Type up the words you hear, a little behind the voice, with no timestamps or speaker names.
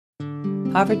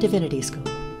Harvard Divinity School.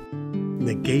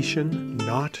 Negation,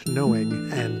 Not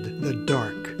Knowing, and the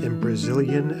Dark in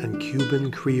Brazilian and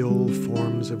Cuban Creole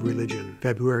Forms of Religion,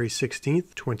 February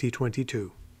 16th,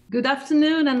 2022. Good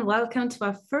afternoon and welcome to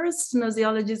our first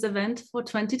Gnoseologies event for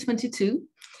 2022.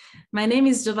 My name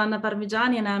is Giovanna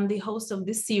Parmigiani and I'm the host of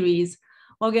this series,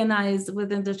 organized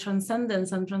within the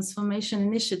Transcendence and Transformation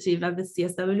Initiative at the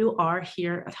CSWR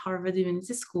here at Harvard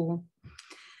Divinity School.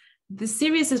 This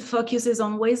series focuses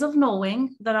on ways of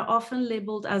knowing that are often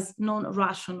labeled as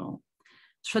non-rational,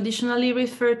 traditionally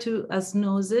referred to as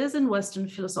gnosis in Western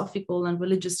philosophical and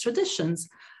religious traditions,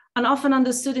 and often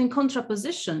understood in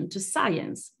contraposition to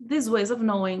science. These ways of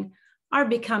knowing are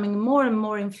becoming more and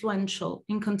more influential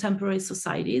in contemporary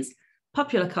societies,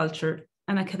 popular culture,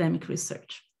 and academic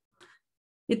research.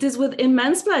 It is with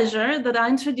immense pleasure that I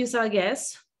introduce our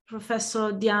guest,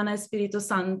 Professor Diana Espírito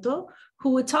Santo, who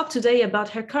will talk today about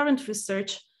her current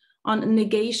research on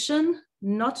negation,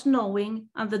 not knowing,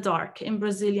 and the dark in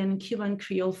Brazilian and Cuban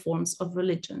Creole forms of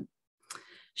religion.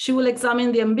 She will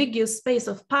examine the ambiguous space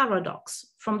of paradox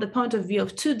from the point of view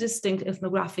of two distinct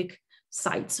ethnographic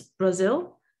sites,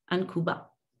 Brazil and Cuba,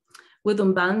 with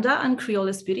Umbanda and Creole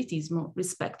espiritismo,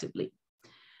 respectively.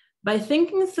 By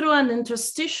thinking through an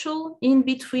interstitial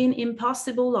in-between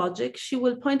impossible logic, she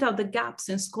will point out the gaps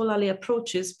in scholarly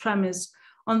approaches premised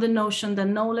on the notion that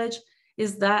knowledge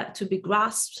is there to be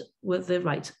grasped with the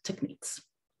right techniques.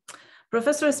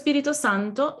 Professor Espírito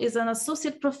Santo is an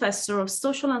associate professor of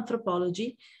social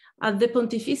anthropology at the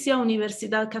Pontificia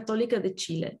Universidad Católica de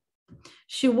Chile.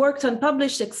 She worked and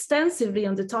published extensively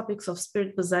on the topics of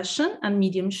spirit possession and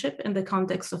mediumship in the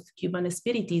context of Cuban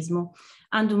espiritismo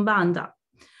and Umbanda.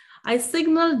 I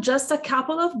signaled just a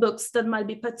couple of books that might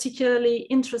be particularly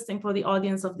interesting for the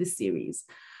audience of this series.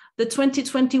 The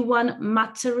 2021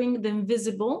 Mattering the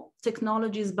Invisible,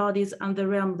 Technologies, Bodies, and the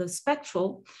Realm of the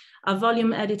Spectral, a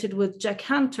volume edited with Jack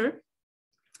Hunter,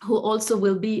 who also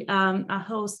will be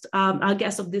a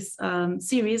guest of this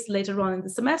series later on in the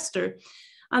semester,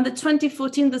 and the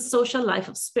 2014 The Social Life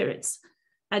of Spirits,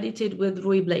 edited with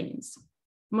Rui Blaines.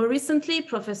 More recently,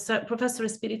 Professor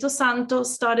Espírito Santo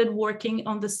started working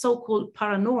on the so-called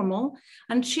paranormal,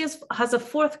 and she has a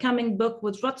forthcoming book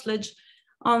with Routledge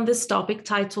on this topic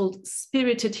titled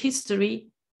Spirited History,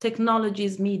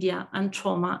 Technologies, Media, and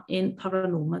Trauma in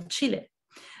Paranormal Chile.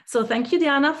 So thank you,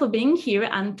 Diana, for being here,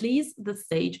 and please, the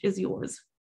stage is yours.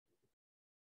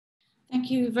 Thank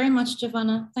you very much,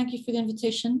 Giovanna. Thank you for the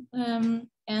invitation,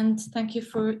 and thank you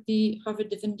for the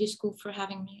Harvard Divinity School for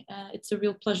having me. It's a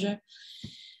real pleasure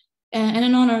and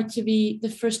an honor to be the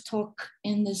first talk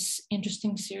in this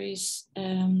interesting series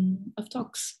of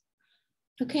talks.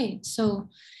 Okay, so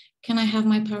can I have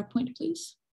my PowerPoint,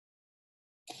 please?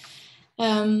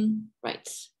 Right.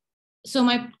 So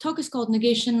my talk is called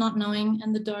Negation, Not Knowing,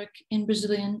 and the Dark in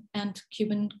Brazilian and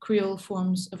Cuban Creole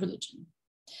Forms of Religion.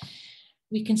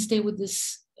 We can stay with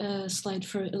this slide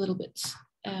for a little bit.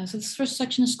 So this first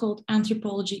section is called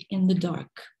Anthropology in the Dark.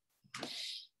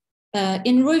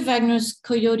 In Roy Wagner's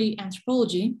Coyote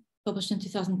Anthropology, published in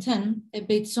 2010, a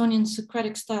Batesonian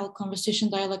Socratic-style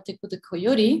conversation dialectic with the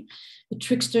coyote, the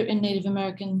trickster in Native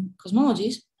American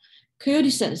cosmologies, Coyote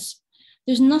says,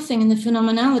 "There's nothing in the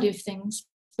phenomenality of things,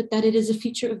 but that it is a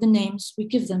feature of the names we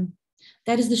give them.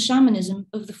 That is the shamanism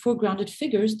of the foregrounded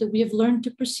figures that we have learned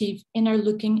to perceive in our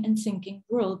looking and thinking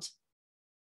world.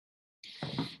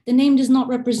 The name does not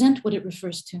represent what it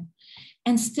refers to,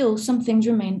 and still some things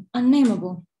remain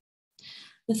unnameable."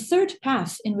 The third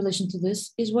path in relation to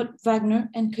this is what Wagner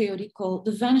and Coyote call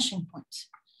the vanishing point.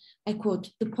 I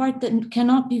quote, "the part that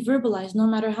cannot be verbalized no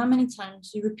matter how many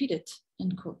times you repeat it,"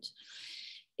 end quote.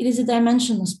 It is a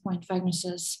dimensionless point, Wagner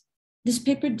says. This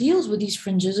paper deals with these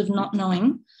fringes of not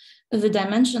knowing, of the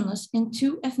dimensionless, in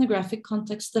two ethnographic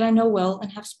contexts that I know well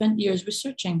and have spent years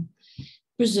researching,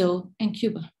 Brazil and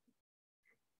Cuba.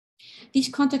 These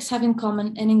contexts have in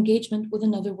common an engagement with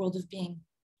another world of being.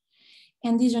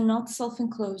 And these are not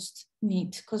self-enclosed,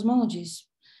 neat cosmologies.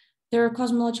 There are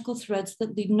cosmological threads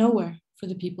that lead nowhere for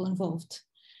the people involved,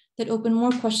 that open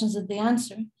more questions than they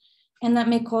answer, and that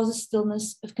may cause a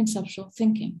stillness of conceptual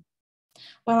thinking.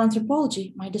 While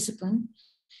anthropology, my discipline,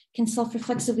 can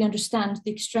self-reflexively understand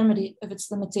the extremity of its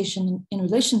limitation in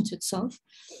relation to itself,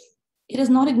 it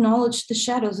has not acknowledged the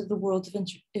shadows of the world of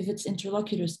its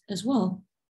interlocutors as well.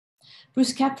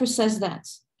 Bruce Kapfer says that,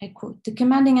 I quote, "the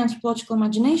commanding anthropological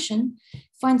imagination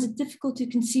finds it difficult to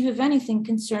conceive of anything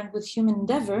concerned with human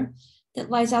endeavor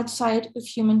that lies outside of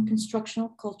human constructional,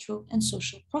 cultural, and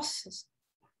social processes.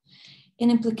 An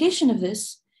implication of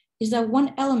this is that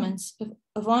one element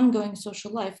of ongoing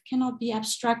social life cannot be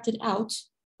abstracted out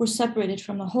or separated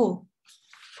from the whole.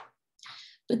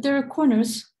 But there are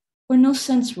corners where no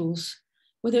sense rules,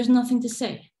 where there's nothing to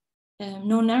say,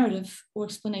 no narrative or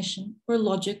explanation, where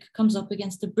logic comes up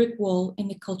against a brick wall in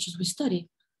the cultures we study,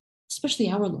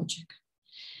 especially our logic.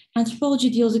 Anthropology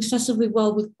deals excessively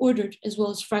well with ordered as well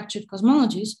as fractured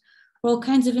cosmologies, where all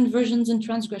kinds of inversions and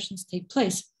transgressions take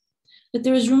place. But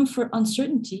there is room for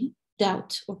uncertainty,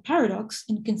 doubt, or paradox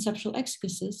in conceptual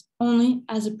exegesis only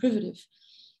as a privative,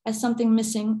 as something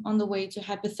missing on the way to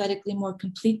hypothetically more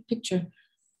complete picture,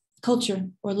 culture,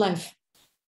 or life.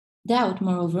 Doubt,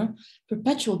 moreover,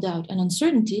 perpetual doubt and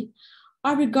uncertainty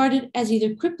are regarded as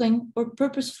either crippling or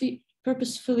purposefully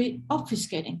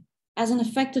obfuscating, as an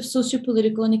effect of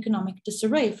socio-political and economic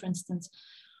disarray, for instance,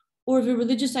 or of a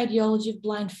religious ideology of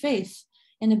blind faith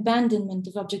and abandonment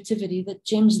of objectivity that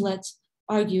James Lett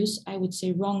argues, I would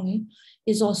say wrongly,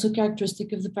 is also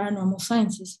characteristic of the paranormal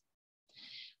sciences.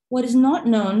 What is not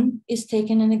known is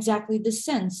taken in exactly this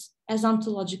sense, as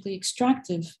ontologically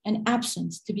extractive and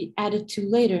absent to be added to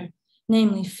later,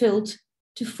 namely filled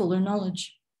to fuller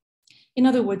knowledge. In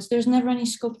other words, there's never any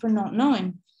scope for not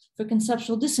knowing, for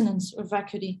conceptual dissonance or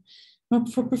vacuity, nor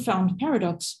for profound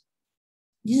paradox.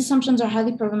 These assumptions are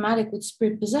highly problematic with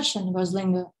spirit possession,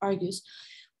 Roslinga argues,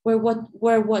 where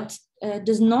what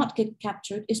does not get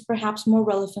captured is perhaps more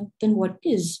relevant than what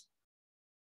is.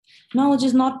 Knowledge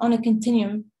is not on a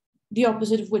continuum, the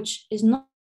opposite of which is not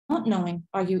knowing,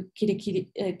 argue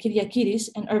Kyriakidis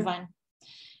and Irvine.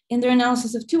 In their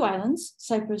analysis of two islands,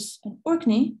 Cyprus and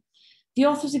Orkney, the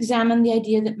authors examine the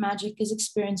idea that magic is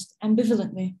experienced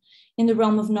ambivalently in the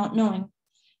realm of not knowing,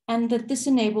 and that this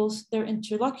enables their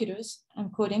interlocutors, I'm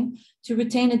quoting, to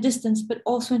retain a distance, but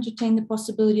also entertain the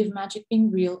possibility of magic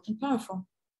being real and powerful.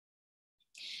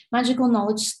 Magical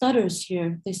knowledge stutters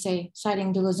here, they say,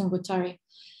 citing Deleuze and Guattari,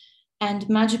 and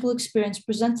magical experience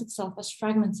presents itself as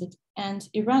fragmented and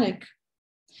erratic.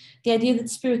 The idea that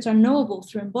spirits are knowable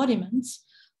through embodiments,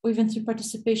 or even through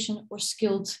participation or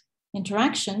skilled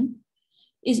interaction,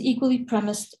 is equally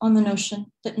premised on the notion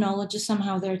that knowledge is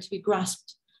somehow there to be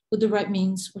grasped with the right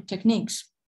means or techniques.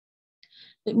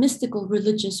 But mystical,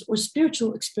 religious, or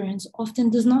spiritual experience often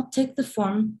does not take the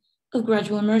form of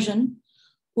gradual immersion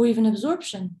or even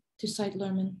absorption, to cite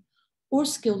Lerman, or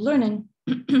skilled learning.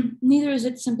 Neither is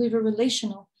it simply of a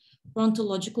relational or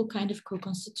ontological kind of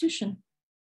co-constitution.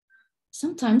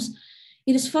 Sometimes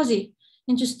it is fuzzy,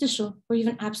 interstitial, or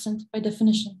even absent by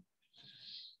definition.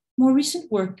 More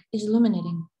recent work is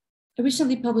illuminating. A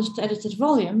recently published edited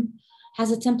volume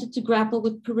has attempted to grapple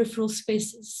with peripheral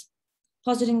spaces,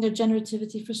 positing their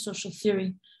generativity for social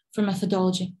theory, for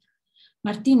methodology.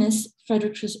 Martinez,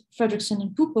 Fredrickson,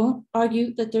 and Pupo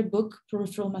argue that their book,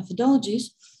 Peripheral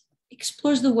Methodologies,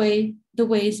 explores the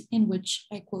ways in which,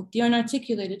 I quote, the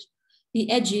unarticulated,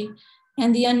 the edgy,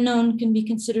 and the unknown can be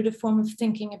considered a form of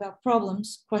thinking about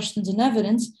problems, questions, and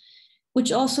evidence,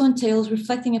 which also entails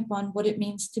reflecting upon what it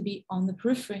means to be on the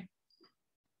periphery.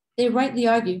 They rightly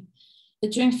argue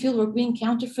that during fieldwork we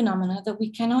encounter phenomena that we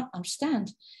cannot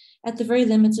understand at the very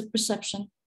limits of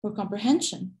perception or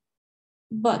comprehension.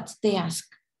 But, they ask,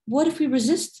 what if we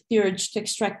resist the urge to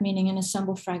extract meaning and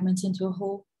assemble fragments into a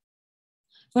whole?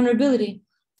 Vulnerability,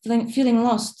 feeling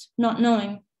lost, not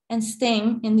knowing, and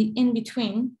staying in the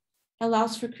in-between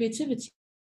allows for creativity,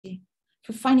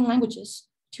 for finding languages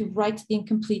to write the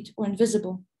incomplete or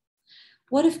invisible.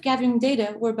 What if gathering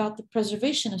data were about the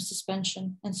preservation of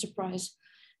suspension and surprise,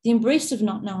 the embrace of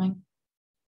not knowing,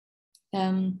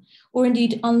 or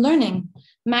indeed unlearning,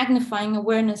 magnifying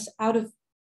awareness out of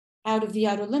the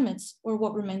outer limits, or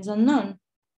what remains unknown?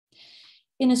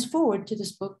 In his foreword to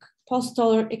this book, Paul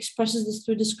Stoller expresses this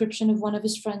through a description of one of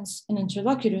his friends and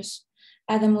interlocutors,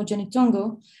 Adam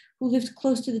Ojanitongo, who lived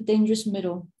close to the dangerous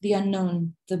middle, the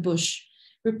unknown, the bush,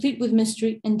 replete with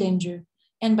mystery and danger,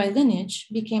 and by lineage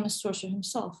became a sorcerer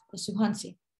himself, a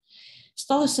Suhansi.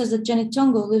 Stoller says that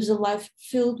Janitongo lives a life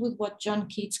filled with what John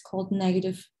Keats called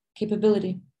negative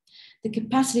capability, the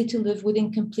capacity to live with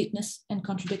incompleteness and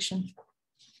contradiction.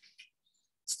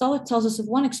 Stoller tells us of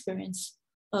one experience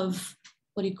of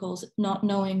what he calls not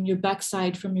knowing your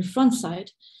backside from your front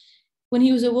side, when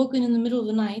he was awoken in the middle of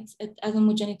the night at Adam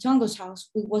Ojanitongo's house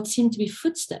with what seemed to be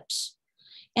footsteps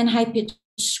and high-pitched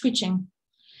screeching,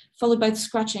 followed by the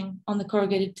scratching on the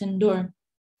corrugated tin door.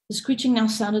 The screeching now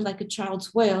sounded like a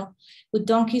child's wail, with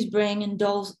donkeys braying and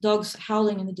dogs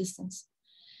howling in the distance.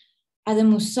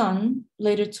 Adamu's son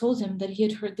later told him that he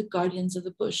had heard the guardians of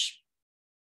the bush.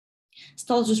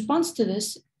 Stoller's response to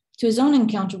this, to his own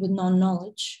encounter with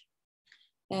non-knowledge,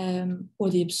 or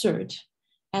the absurd,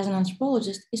 as an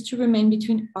anthropologist, is to remain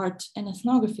between art and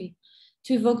ethnography,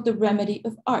 to evoke the remedy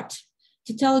of art,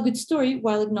 to tell a good story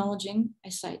while acknowledging, I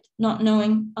cite, not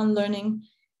knowing, unlearning,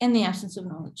 and the absence of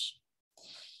knowledge.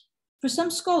 For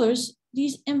some scholars,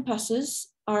 these impasses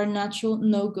are natural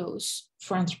no-goes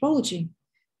for anthropology,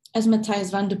 as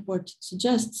Matthijs van der Poort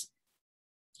suggests.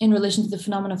 In relation to the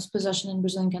phenomenon of possession in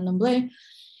Brazilian candomblé,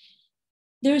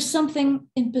 there is something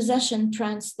in possession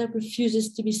trance that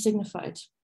refuses to be signified,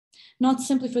 not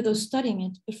simply for those studying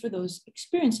it, but for those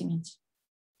experiencing it.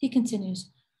 He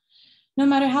continues, no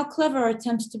matter how clever our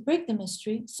attempts to break the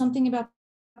mystery, something about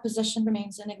possession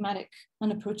remains enigmatic,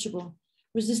 unapproachable,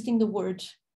 resisting the word,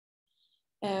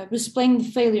 displaying the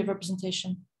failure of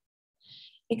representation.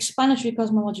 Explanatory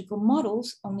cosmological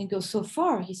models only go so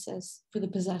far, he says, for the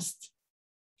possessed.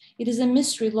 It is a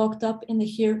mystery locked up in the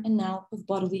here and now of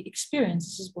bodily experience.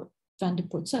 This is what Van der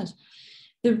Poort says.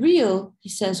 The real, he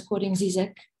says, quoting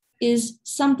Zizek, is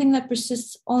something that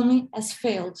persists only as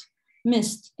failed,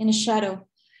 mist in a shadow,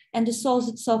 and dissolves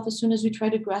itself as soon as we try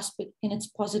to grasp it in its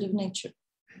positive nature.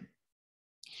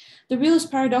 The real is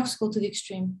paradoxical to the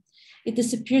extreme. It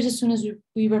disappears as soon as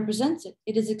we represent it.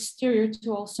 It is exterior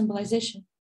to all symbolization.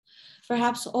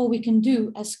 Perhaps all we can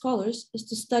do as scholars is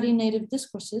to study native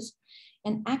discourses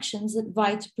and actions that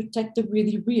vie to protect the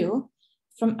really real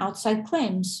from outside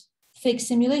claims, fake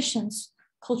simulations,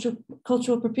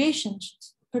 cultural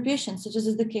appropriations, such as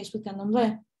is the case with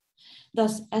candomblé.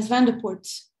 Thus, as Van der Poort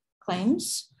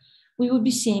claims, we would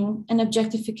be seeing an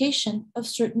objectification of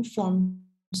certain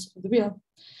forms of the real.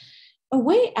 A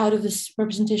way out of this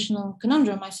representational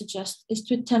conundrum, I suggest, is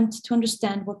to attempt to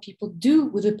understand what people do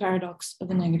with the paradox of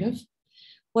the negative,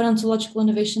 what ontological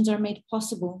innovations are made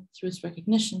possible through its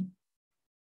recognition.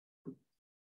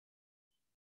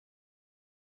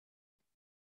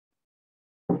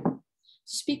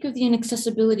 To speak of the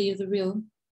inaccessibility of the real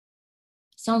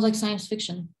sounds like science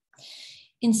fiction.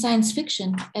 In science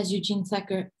fiction, as Eugene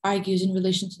Thacker argues in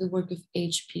relation to the work of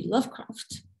H.P.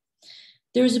 Lovecraft,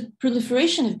 there is a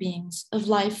proliferation of beings, of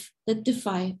life that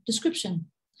defy description.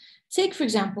 Take, for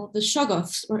example, the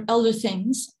Shoggoths, or elder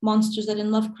things, monsters that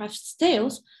in Lovecraft's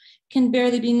tales can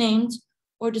barely be named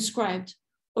or described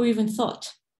or even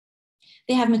thought.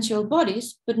 They have material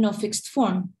bodies, but no fixed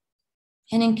form,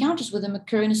 and encounters with them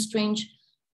occur in a strange,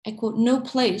 I quote, no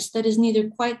place that is neither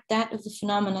quite that of the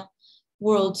phenomena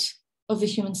world of the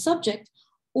human subject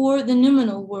or the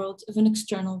noumenal world of an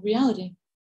external reality,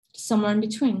 somewhere in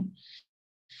between.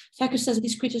 Thacker says that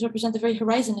these creatures represent the very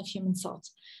horizon of human thought,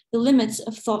 the limits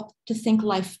of thought to think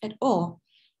life at all.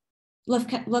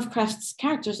 Lovecraft's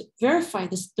characters verify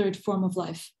this third form of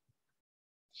life.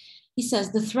 He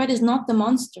says the threat is not the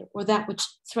monster or that which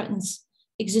threatens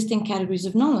existing categories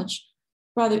of knowledge.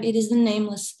 Rather, it is the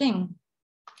nameless thing.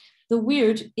 The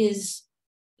weird is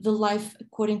the life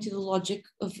according to the logic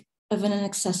of an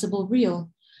inaccessible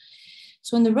real.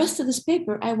 So in the rest of this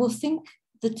paper, I will think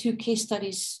the two case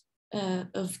studies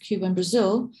of Cuba and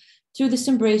Brazil through this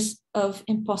embrace of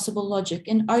impossible logic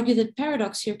and argue that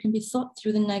paradox here can be thought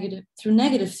through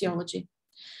negative theology,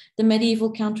 the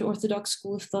medieval counter-orthodox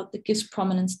school of thought that gives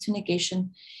prominence to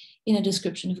negation in a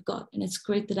description of God. And it's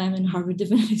great that I'm in Harvard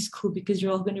Divinity School because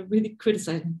you're all going to really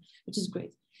criticize me, which is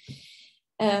great.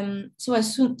 So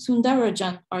as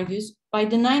Sundarajan argues, by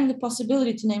denying the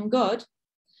possibility to name God,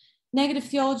 negative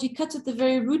theology cuts at the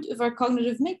very root of our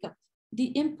cognitive makeup,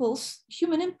 the impulse,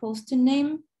 human impulse to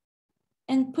name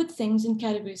and put things in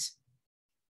categories.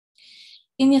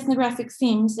 In the ethnographic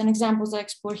themes and examples I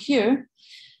explore here,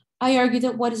 I argue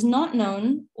that what is not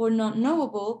known or not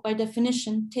knowable by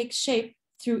definition takes shape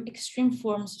through extreme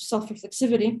forms of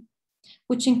self-reflexivity,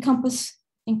 which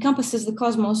encompasses the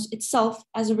cosmos itself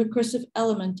as a recursive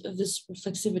element of this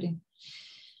reflexivity.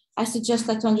 I suggest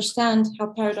that to understand how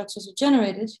paradoxes are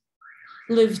generated,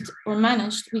 lived or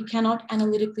managed, we cannot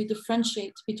analytically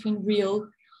differentiate between real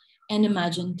and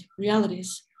imagined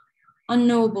realities.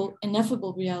 Unknowable,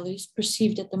 ineffable realities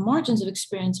perceived at the margins of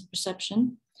experience and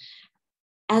perception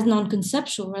as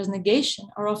non-conceptual or as negation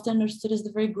are often understood as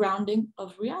the very grounding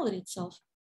of reality itself.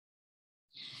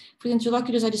 For the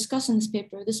interlocutors I discuss in this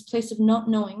paper, this place of not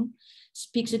knowing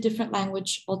speaks a different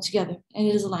language altogether, and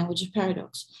it is a language of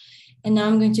paradox. And now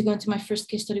I'm going to go into my first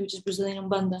case study, which is Brazilian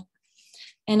Umbanda.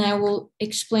 And I will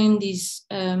explain these,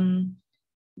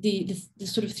 the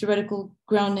sort of theoretical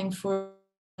grounding for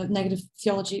negative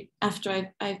theology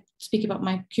after I speak about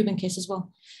my Cuban case as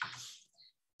well.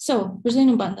 So,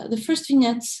 Brazilian Umbanda. The first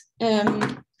vignettes,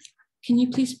 can you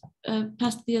please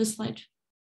pass to the other slide?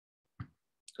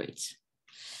 Great.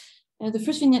 The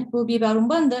first vignette will be about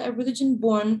Umbanda, a religion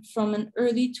born from an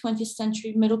early 20th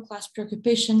century middle-class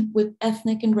preoccupation with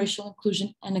ethnic and racial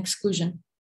inclusion and exclusion.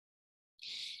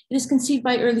 It is conceived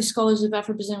by early scholars of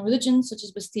Afro-Brazilian religion, such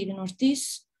as Bastide and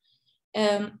Ortiz,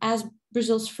 as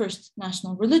Brazil's first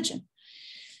national religion.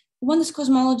 Umbanda's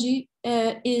cosmology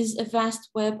is a vast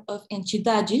web of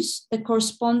entidades that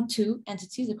correspond to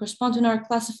entities that correspond to and are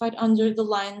classified under the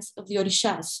lines of the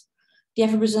Orixás, the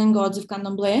Afro-Brazilian gods of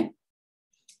Candomblé,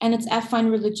 and its affine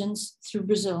religions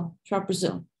throughout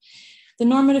Brazil. The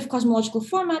normative cosmological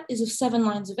format is of 7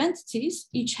 lines of entities,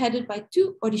 each headed by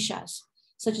 2 Orixás,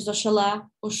 such as Oxalá,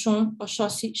 Oxum,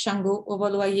 Oxóssi, Xangô,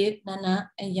 Obaloaye, Nana,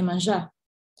 and Iemanjá.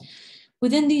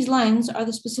 Within these lines are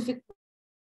the specific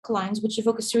lines which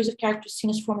evoke a series of characters seen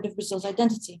as formative Brazil's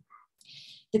identity.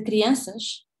 The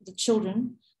crianças, the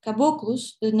children,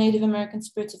 caboclos, the Native American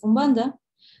spirits of Umbanda,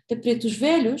 the pretos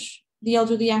velhos, the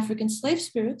elderly African slave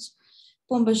spirits,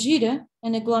 Pomba Gira,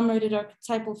 an agglomerated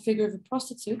archetypal figure of a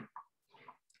prostitute,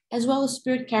 as well as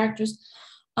spirit characters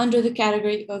under the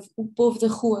category of o povo da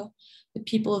rua, the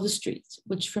people of the streets,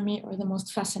 which for me are the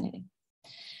most fascinating.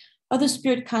 Other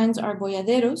spirit kinds are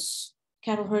boiadeiros,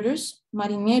 cattle herders,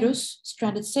 marinheiros,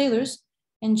 stranded sailors,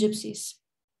 and gypsies.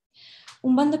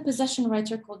 Umbanda possession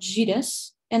rites are called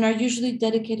giras and are usually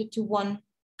dedicated to one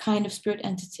kind of spirit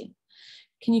entity.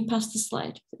 Can you pass the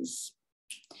slide, please?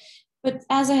 But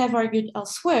as I have argued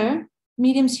elsewhere,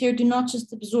 mediums here do not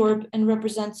just absorb and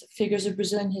represent figures of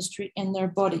Brazilian history in their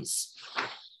bodies.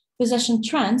 Possession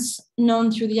trance,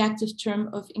 known through the active term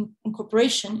of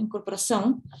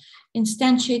incorporação,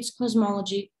 instantiates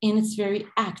cosmology in its very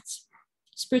act.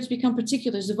 Spirits become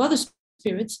particulars of other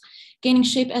spirits, gaining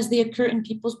shape as they occur in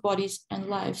people's bodies and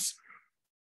lives.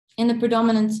 In the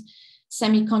predominant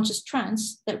semi-conscious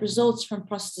trance that results from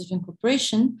processes of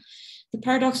incorporation, the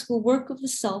paradoxical work of the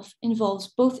self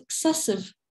involves both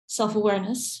excessive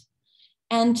self-awareness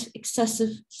and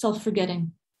excessive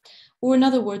self-forgetting. Or in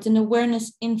other words, an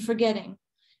awareness in forgetting,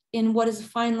 in what is a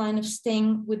fine line of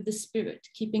staying with the spirit,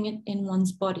 keeping it in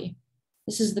one's body.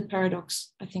 This is the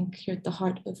paradox, I think, here at the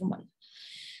heart of Umbanda.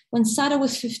 When Sara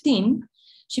was 15,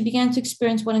 she began to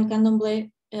experience what in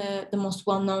Candomblé, the most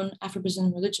well-known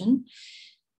Afro-Brazilian religion,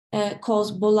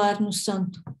 calls bolar no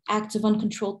santo, acts of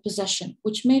uncontrolled possession,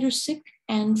 which made her sick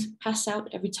and pass out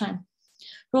every time.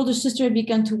 Her older sister had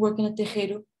begun to work in a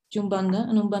terreiro de Umbanda,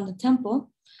 an Umbanda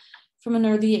temple, from an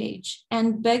early age,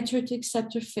 and begged her to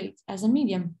accept her fate as a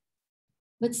medium.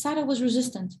 But Sara was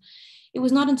resistant. It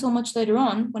was not until much later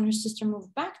on, when her sister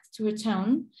moved back to her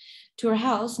town, to her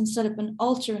house, and set up an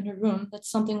altar in her room, that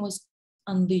something was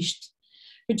unleashed.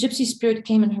 Her gypsy spirit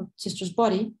came in her sister's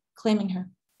body, claiming her.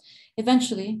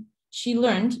 Eventually,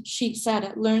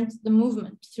 Sara learned the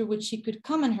movement through which she could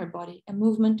come in her body, a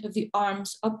movement of the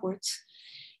arms upwards.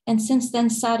 And since then,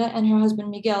 Sara and her husband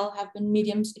Miguel have been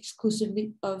mediums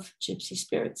exclusively of gypsy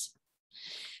spirits.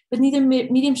 But neither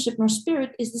mediumship nor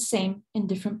spirit is the same in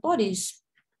different bodies.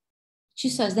 She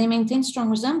says they maintain strong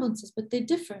resemblances, but they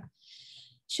differ.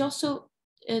 She also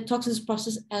talks of this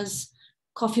process as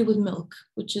coffee with milk,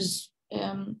 which is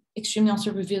extremely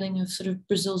also revealing of sort of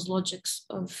Brazil's logics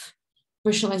of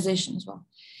virtualization as well.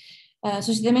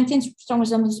 So they maintain strong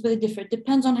resemblances, but they differ. It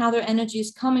depends on how their energy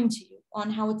is coming to you,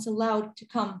 on how it's allowed to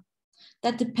come.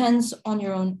 That depends on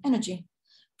your own energy.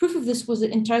 Proof of this was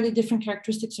the entirely different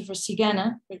characteristics of her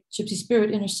cigana, her gypsy spirit,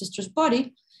 in her sister's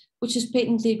body, which is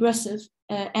patently aggressive,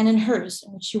 and in hers,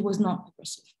 in which she was not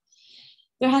aggressive.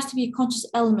 There has to be a conscious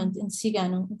element in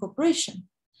cigano incorporation.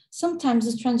 Sometimes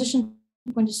this transition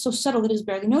point is so subtle that it is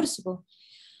barely noticeable.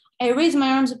 I raise my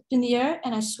arms up in the air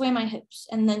and I sway my hips,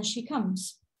 and then she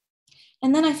comes.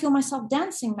 And then I feel myself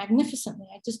dancing magnificently.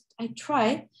 I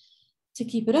try to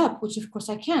keep it up, which of course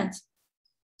I can't.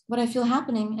 What I feel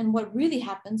happening and what really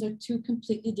happens are two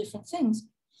completely different things.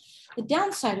 The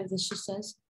downside of this, she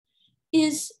says,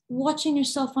 is watching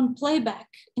yourself on playback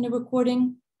in a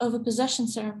recording of a possession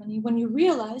ceremony when you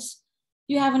realize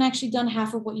you haven't actually done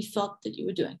half of what you felt that you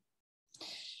were doing.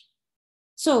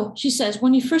 So she says,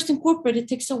 when you first incorporate, it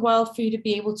takes a while for you to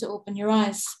be able to open your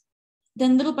eyes.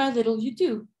 Then little by little you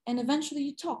do, and eventually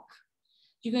you talk.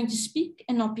 You're going to speak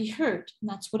and not be heard. And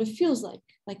that's what it feels like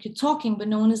you're talking, but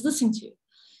no one is listening to you.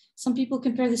 Some people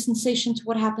compare the sensation to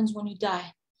what happens when you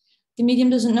die. The medium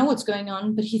doesn't know what's going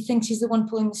on, but he thinks he's the one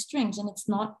pulling the strings, and it's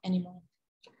not anymore.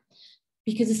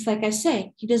 Because it's like I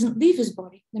say, he doesn't leave his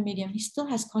body, the medium. He still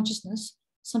has consciousness,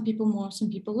 some people more, some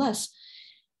people less.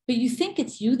 But you think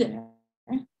it's you there,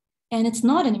 and it's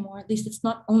not anymore. At least it's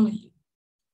not only you.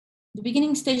 The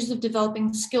beginning stages of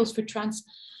developing skills for trance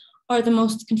are the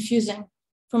most confusing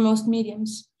for most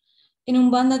mediums. In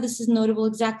Umbanda, this is notable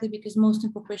exactly because most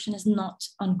incorporation is not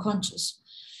unconscious.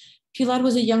 Pilar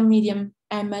was a young medium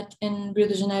I met in Rio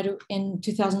de Janeiro in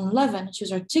 2011. She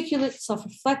was articulate,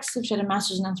 self-reflexive, she had a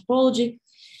master's in anthropology,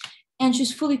 and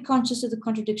she's fully conscious of the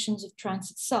contradictions of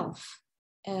trance itself.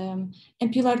 And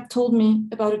Pilar told me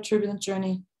about a turbulent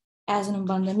journey as an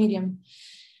Umbanda medium.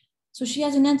 So she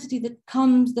has an entity that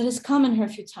has come in her a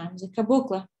few times, a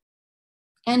cabocla,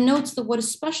 and notes that what is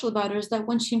special about her is that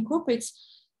when she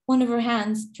incorporates, one of her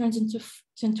hands turns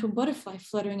into a butterfly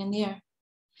fluttering in the air.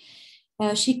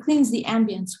 She cleans the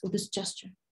ambience with this gesture.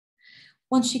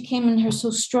 Once she came in her so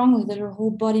strongly that her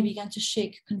whole body began to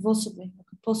shake convulsively or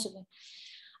compulsively.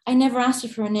 I never asked her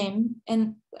for a name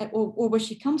or where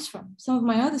she comes from. Some of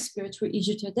my other spirits were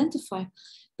easier to identify,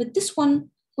 but this one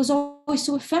was always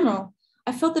so ephemeral.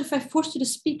 I felt that if I forced her to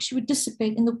speak, she would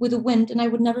dissipate with the wind and I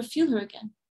would never feel her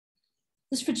again.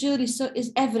 This fragility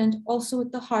is evident also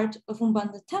at the heart of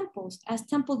Umbanda temples, as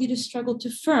temple leaders struggle to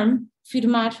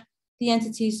firmar, the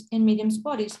entities in mediums'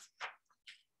 bodies.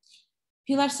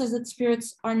 Pilar says that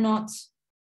spirits are not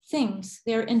things,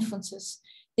 they are influences.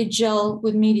 They gel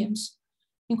with mediums.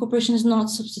 Incorporation is not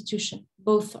substitution,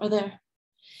 both are there.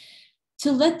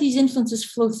 To let these influences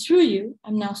flow through you,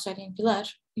 I'm now citing Pilar,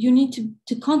 you need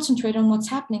to concentrate on what's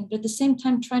happening, but at the same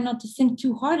time, try not to think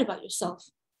too hard about yourself.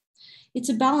 It's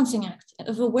a balancing act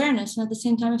of awareness and at the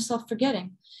same time of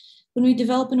self-forgetting. When we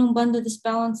develop in Umbanda, this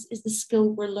balance is the skill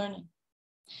we're learning.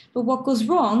 But what goes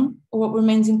wrong, or what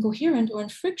remains incoherent or in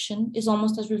friction, is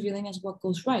almost as revealing as what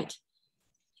goes right.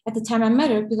 At the time I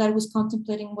met her, Pilar was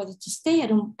contemplating whether to stay at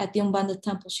the Umbanda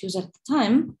temple she was at the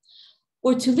time,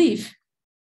 or to leave.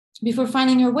 Before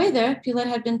finding her way there, Pilar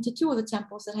had been to 2 other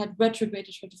temples that had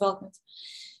retrograded her development,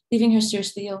 leaving her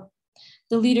seriously ill.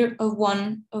 The leader of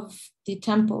one of the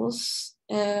temples,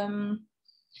 the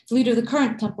leader of the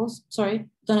current temples,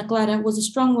 Dona Clara, was a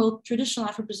strong-willed traditional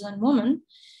Afro-Brazilian woman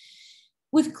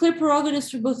with clear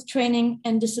prerogatives for both training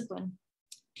and discipline.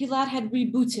 Pilar had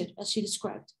rebooted, as she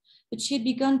described, but she had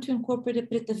begun to incorporate a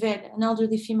preta velha, an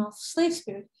elderly female slave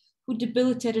spirit who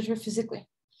debilitated her physically.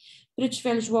 Pretos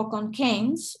velhos walk on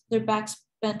canes, their backs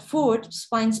bent forward,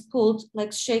 spines pulled,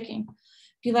 legs shaking.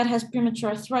 Pilar has premature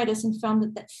arthritis and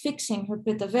found that fixing her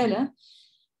preta velha,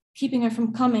 keeping her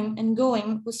from coming and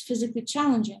going, was physically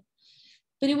challenging.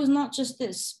 But it was not just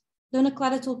this. Dona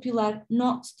Clara told Pilar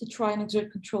not to try and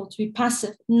exert control, to be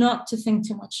passive, not to think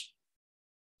too much.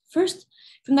 First,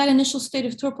 from that initial state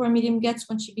of torpor a medium gets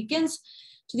when she begins,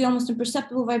 to the almost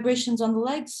imperceptible vibrations on the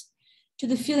legs, to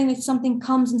the feeling that something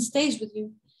comes and stays with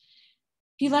you.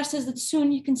 Pilar says that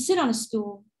soon you can sit on a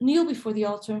stool, kneel before the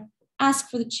altar, ask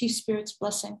for the chief spirit's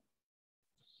blessing.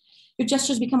 Your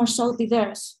gestures become more solidly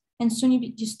theirs, and soon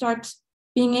you start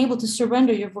being able to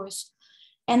surrender your voice.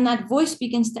 And that voice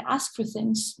begins to ask for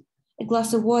things, a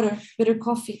glass of water, bitter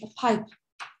coffee, a pipe.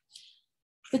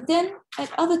 But then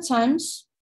at other times,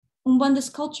 Umbanda's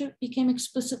culture became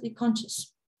explicitly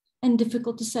conscious and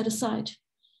difficult to set aside.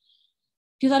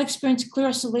 Pilar experienced clear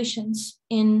oscillations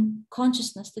in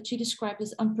consciousness that she described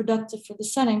as unproductive for the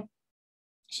setting.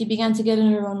 She began to get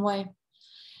in her own way.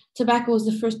 Tobacco was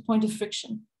the first point of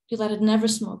friction. Pilar had never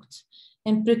smoked,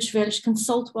 and pretos velhos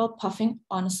consult while puffing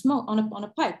on a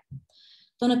pipe.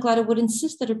 Dona Clara would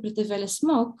insist that her preta velha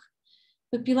smoke,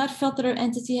 but Pilar felt that her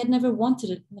entity had never wanted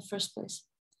it in the first place.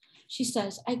 She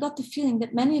says, I got the feeling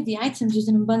that many of the items used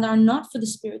in Umbanda are not for the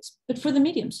spirits, but for the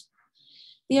mediums.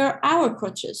 They are our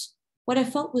crutches. What I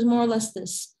felt was more or less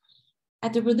this.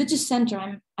 At the religious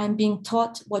center, I'm being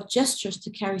taught what gestures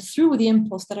to carry through with the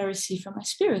impulse that I receive from my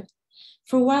spirit.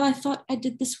 For a while, I thought I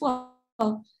did this well.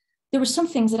 There were some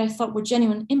things that I thought were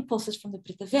genuine impulses from the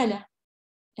preta velha.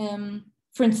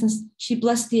 For instance, she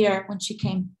blessed the air when she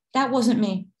came. That wasn't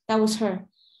me. That was her.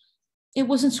 It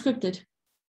wasn't scripted.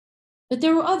 But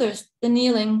there were others, the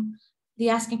kneeling, the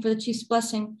asking for the chief's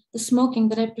blessing, the smoking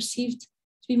that I perceived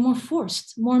to be more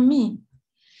forced, more me.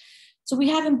 So we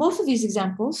have in both of these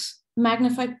examples,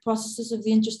 magnified processes of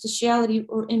the interstitiality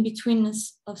or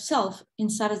in-betweenness of self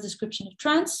inside a description of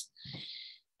trance,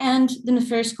 and the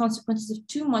nefarious consequences of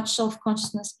too much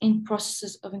self-consciousness in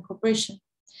processes of incorporation.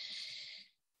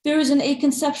 There is an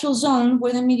aconceptual zone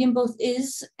where the medium both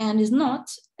is and is not,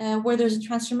 where there's a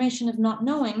transformation of not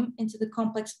knowing into the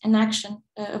complex enaction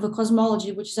of a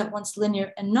cosmology which is at once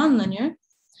linear and non-linear,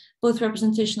 both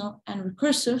representational and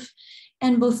recursive,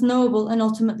 and both knowable and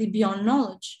ultimately beyond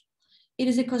knowledge. It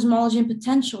is a cosmology in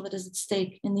potential that is at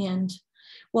stake in the end.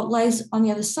 What lies on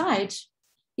the other side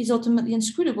is ultimately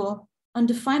inscrutable,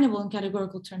 undefinable in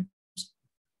categorical terms.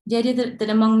 The idea that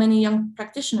among many young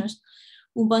practitioners,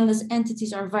 Umbanda's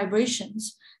entities are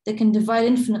vibrations that can divide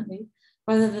infinitely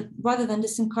rather than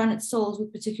disincarnate souls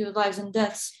with particular lives and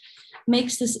deaths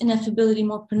makes this ineffability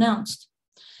more pronounced.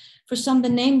 For some, the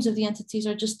names of the entities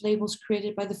are just labels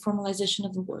created by the formalization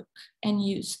of the work and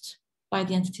used by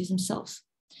the entities themselves.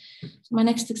 So my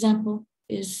next example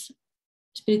is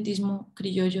espiritismo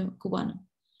criollo cubano.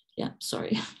 Yeah,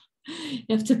 sorry. You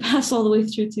have to pass all the way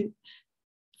through to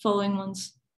following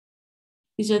ones.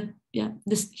 These are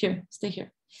stay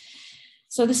here.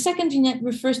 So the second vignette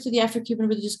refers to the Afro-Cuban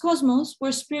religious cosmos,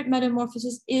 where spirit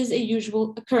metamorphosis is a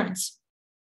usual occurrence.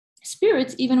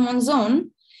 Spirits, even one's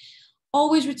own,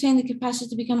 always retain the capacity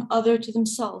to become other to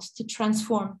themselves, to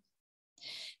transform.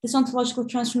 This ontological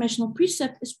transformational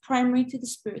precept is primary to the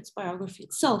spirit's biography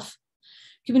itself.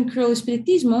 Cuban Creole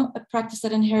espiritismo, a practice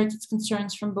that inherits its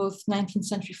concerns from both 19th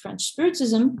century French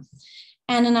spiritism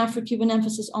and an Afro-Cuban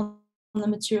emphasis on the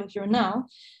material here and now,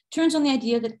 turns on the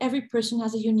idea that every person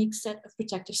has a unique set of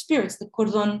protective spirits, the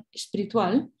cordon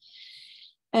espiritual,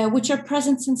 which are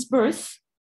present since birth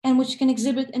and which can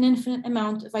exhibit an infinite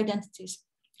amount of identities.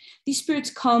 These spirits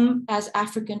come as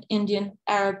African, Indian,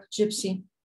 Arab, Gypsy,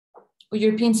 or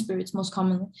European spirits most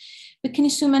commonly, but can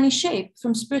assume any shape,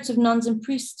 from spirits of nuns and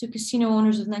priests to casino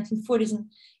owners of the 1940s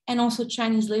and also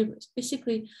Chinese laborers,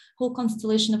 basically a whole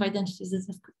constellation of identities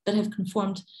that have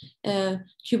conformed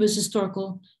Cuba's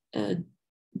historical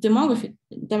demographic.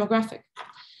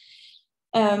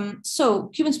 So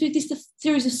Cuban Spiritista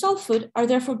theories of selfhood are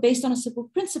therefore based on a simple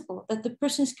principle that the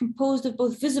person is composed of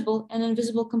both visible and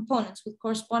invisible components with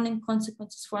corresponding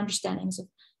consequences for understandings of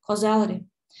causality.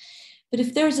 But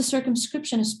if there is a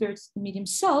circumscription of spirits to the medium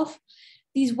self,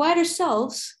 these wider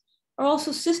selves are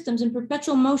also systems in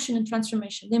perpetual motion and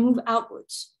transformation. They move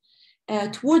outwards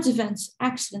towards events,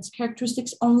 accidents,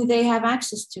 characteristics only they have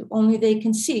access to, only they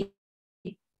can see.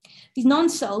 These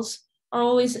non-selves are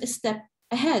always a step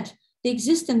ahead. They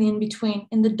exist in the in-between,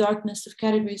 in the darkness of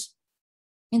categories,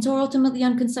 and so are ultimately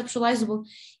unconceptualizable,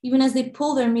 even as they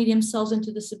pull their medium selves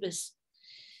into this abyss.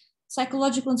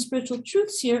 Psychological and spiritual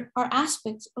truths here are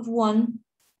aspects of one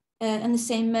and the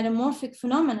same metamorphic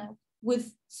phenomena,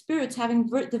 with spirits having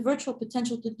the virtual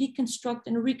potential to deconstruct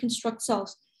and reconstruct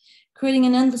selves, creating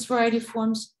an endless variety of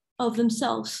forms of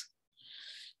themselves,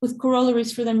 with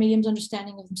corollaries for their medium's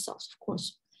understanding of themselves, of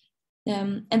course.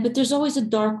 But there's always a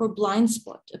dark or blind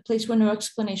spot, a place where no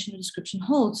explanation or description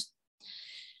holds.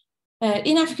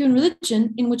 In African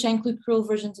religion, in which I include Creole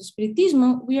versions of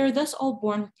Spiritismo, we are thus all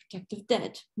born with protective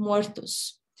dead,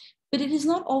 muertos. But it is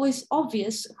not always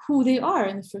obvious who they are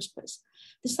in the first place.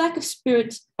 This lack of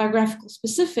spirit biographical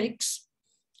specifics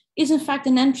is in fact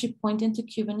an entry point into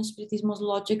Cuban Spiritismo's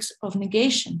logics of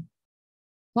negation.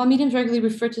 While mediums regularly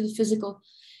refer to the physical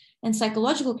and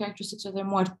psychological characteristics of their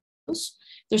muertos,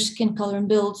 their skin color and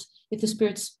build, if the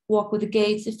spirits walk with the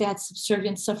gaits, if they had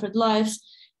subservient, suffered lives,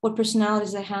 what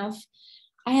personalities they have,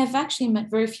 I have actually met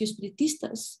very few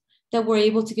spiritistas that were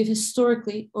able to give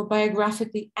historically or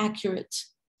biographically accurate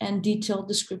and detailed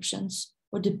descriptions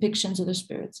or depictions of their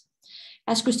spirits.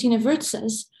 As Christina Wirth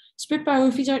says, spirit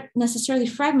biographies are necessarily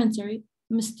fragmentary,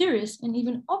 mysterious, and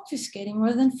even obfuscating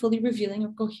rather than fully revealing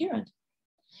or coherent.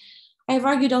 I have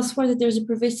argued elsewhere that there's a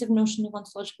pervasive notion of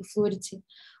ontological fluidity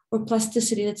or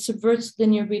plasticity that subverts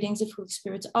linear readings of who the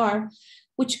spirits are,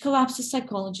 which collapses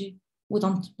psychology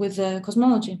with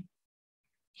cosmology.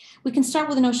 We can start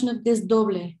with the notion of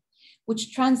desdoble,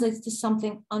 which translates to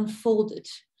something unfolded,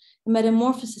 a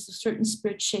metamorphosis of certain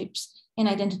spirit shapes and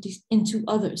identities into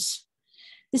others.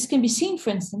 This can be seen, for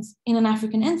instance, in an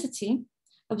African entity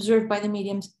observed by the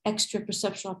medium's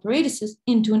extra-perceptual apparatuses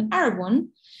into an Arab one,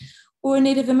 or a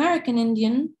Native American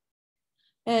Indian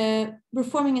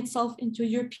reforming itself into a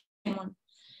European one.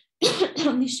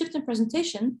 These shifts in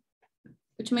presentation,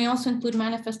 which may also include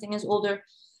manifesting as older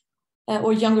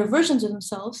or younger versions of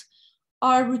themselves,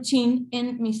 are routine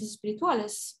in misas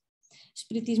espirituales,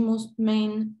 Spiritismo's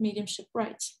main mediumship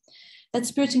rites. That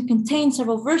spirit can contain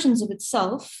several versions of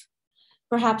itself,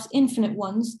 perhaps infinite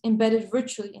ones, embedded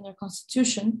virtually in their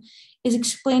constitution, is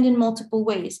explained in multiple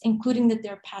ways, including that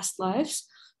they're past lives,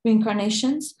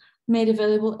 reincarnations, made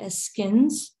available as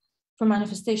skins for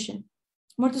manifestation.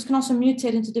 Mortals can also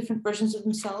mutate into different versions of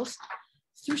themselves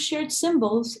through shared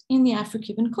symbols in the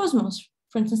Afro-Cuban cosmos.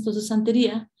 For instance, those of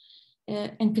Santeria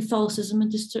and Catholicism,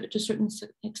 and to a certain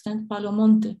extent, Palo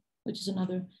Monte, which is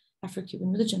another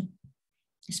Afro-Cuban religion.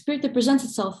 A spirit that presents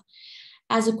itself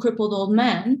as a crippled old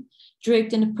man,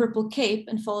 draped in a purple cape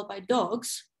and followed by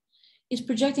dogs, is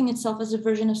projecting itself as a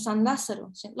version of San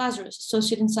Lázaro, St. Lazarus,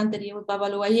 associated in Santeria with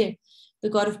Babaloaye, the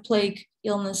god of plague,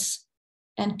 illness,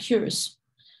 and cures.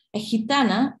 A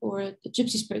gitana, or a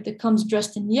gypsy spirit that comes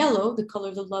dressed in yellow, the color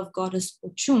of the love goddess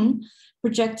Ochun,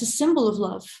 projects a symbol of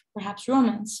love, perhaps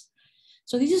romance.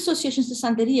 So these associations to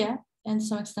Santeria, and to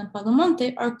some extent Palo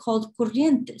Monte, are called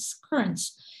corrientes,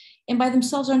 currents, and by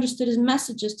themselves are understood as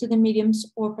messages to the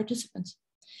mediums or participants.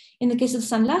 In the case of the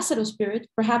San Lázaro spirit,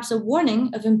 perhaps a warning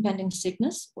of impending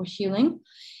sickness or healing.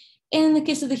 And in the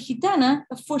case of the gitana,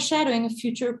 a foreshadowing of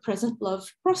future or present love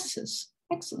processes.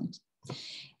 Excellent.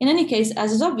 In any case,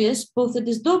 as is obvious, both the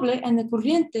desdoble and the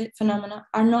corriente phenomena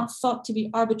are not thought to be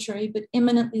arbitrary, but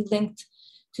imminently linked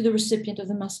to the recipient of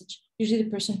the message, usually the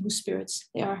person whose spirits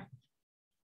they are.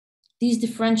 These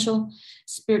differential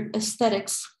spirit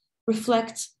aesthetics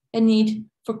reflect a need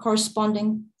for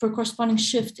corresponding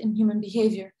shift in human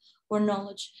behavior or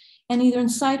knowledge, and either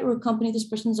incite or accompany this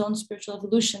person's own spiritual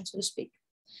evolution, so to speak.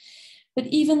 But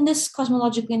even this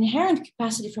cosmologically inherent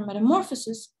capacity for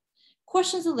metamorphosis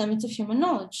questions the limits of human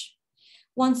knowledge.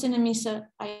 Once in a misa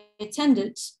I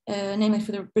attended, namely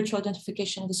for the ritual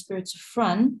identification of the spirits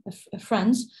of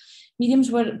friends,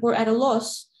 mediums were at a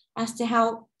loss as to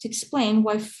how to explain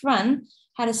why Fran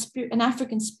had an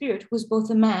African spirit who was both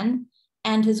a man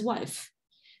and his wife.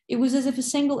 It was as if a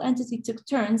single entity took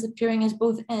turns appearing as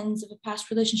both ends of a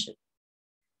past relationship,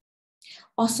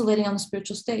 oscillating on the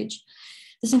spiritual stage.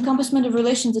 This encompassment of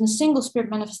relations in a single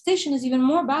spirit manifestation is even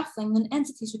more baffling than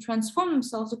entities who transform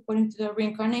themselves according to their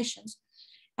reincarnations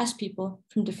as people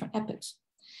from different epochs.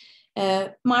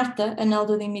 Marta, an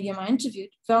elderly medium I interviewed,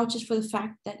 vouches for the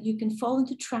fact that you can fall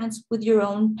into trance with your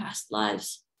own past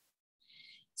lives.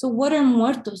 So what are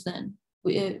muertos then?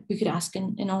 We could ask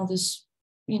in all this,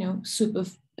 soup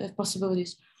of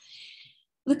possibilities.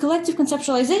 The collective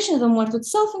conceptualization of the muerto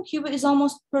itself in Cuba is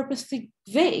almost purposely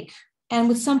vague and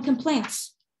with some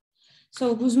complaints.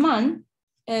 So Guzman,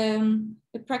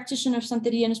 a practitioner of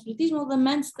Santeria and Espiritismo,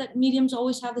 laments that mediums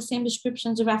always have the same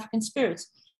descriptions of African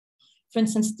spirits. For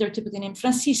instance, they're typically named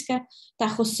Francisca, Ta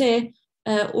Jose,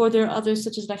 or there are others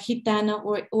such as La Gitana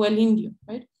or El Indio,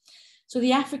 right? So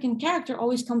the African character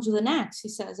always comes with an axe, he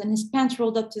says, and his pants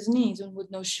rolled up to his knees and with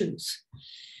no shoes.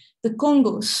 The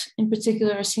Congos, in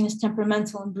particular, are seen as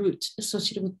temperamental and brute,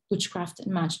 associated with witchcraft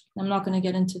and magic. I'm not going to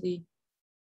get into the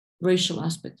racial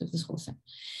aspect of this whole thing.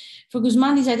 For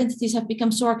Guzman, these identities have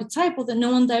become so archetypal that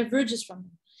no one diverges from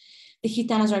them. The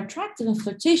Gitanas are attractive and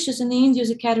flirtatious, and the Indio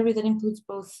is a category that includes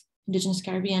both indigenous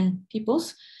Caribbean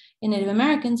peoples and Native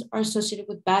Americans, are associated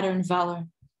with battle and valor.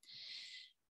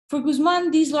 For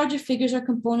Guzman, these larger figures are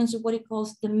components of what he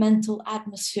calls the mental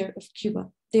atmosphere of Cuba.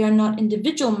 They are not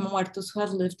individual muertos who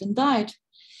have lived and died.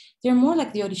 They're more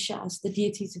like the Orishas, the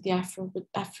deities of the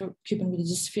Afro-Cuban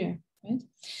religious sphere. Right?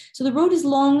 So the road is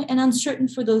long and uncertain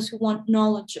for those who want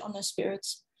knowledge on their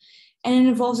spirits, and it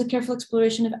involves a careful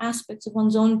exploration of aspects of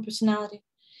one's own personality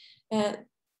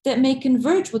that may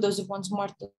converge with those of one's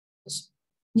muertos.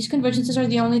 These convergences are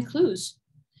the only clues.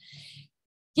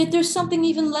 Yet there's something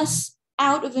even less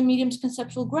out of the medium's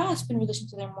conceptual grasp in relation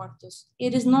to their muertos.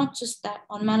 It is not just that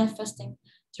on manifesting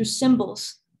through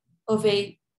symbols of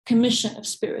a commission of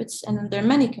spirits, and there are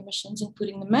many commissions,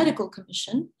 including the medical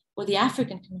commission or the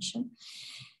African commission,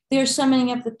 they are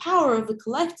summoning up the power of the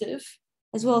collective,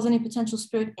 as well as any potential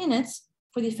spirit in it,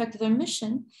 for the effect of their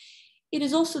mission. It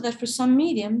is also that for some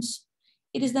mediums,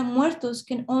 it is that muertos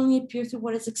can only appear through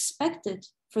what is expected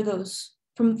for those,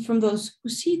 from those who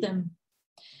see them.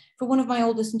 For one of my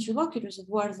oldest interlocutors,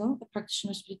 Eduardo, a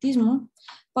practitioner of Espiritismo,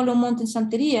 Paulo Monte in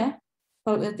Santeria,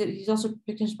 he's also a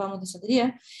practitioner of Paulo Monte in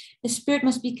Santeria, the spirit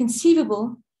must be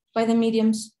conceivable by the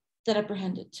mediums that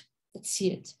apprehend it, that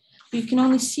see it. We can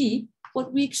only see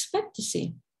what we expect to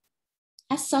see.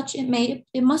 As such,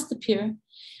 it must appear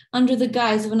under the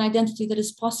guise of an identity that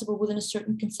is possible within a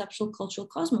certain conceptual cultural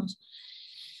cosmos.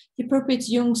 He appropriates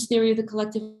Jung's theory of the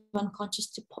collective unconscious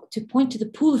to point to the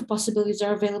pool of possibilities that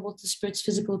are available to the spirit's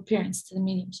physical appearance, to the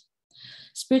mediums.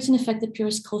 Spirits, in effect, appear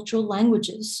as cultural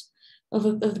languages of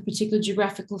the particular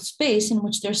geographical space in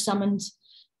which they're summoned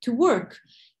to work.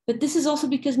 But this is also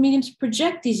because mediums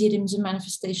project these idioms of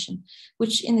manifestation,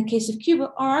 which in the case of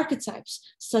Cuba are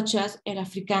archetypes, such as El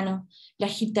Africano, La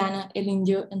Gitana, El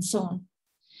Indio, and so on.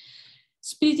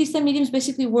 Spiritista mediums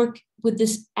basically work with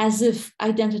this as-if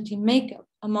identity makeup,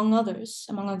 among other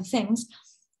things,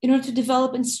 in order to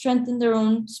develop and strengthen their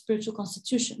own spiritual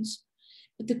constitutions.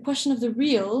 But the question of the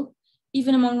real,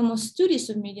 even among the most studious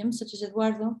of mediums, such as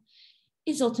Eduardo,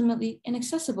 is ultimately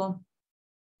inaccessible.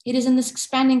 It is in this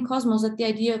expanding cosmos that the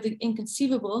idea of the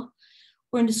inconceivable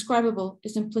or indescribable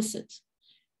is implicit.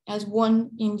 As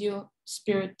one Indio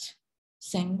spirit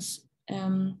sings,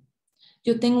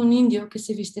 Yo tengo un indio que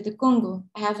se viste de Congo.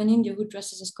 I have an Indio who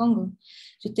dresses as Congo.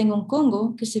 Yo tengo un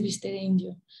Congo que se viste de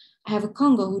Indio. I have a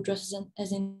Congo who dresses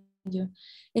as Indio.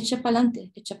 Echa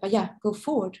pa'lante, echa pa' allá. Go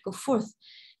forward, go forth.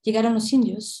 Llegaron los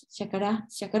indios, se acará,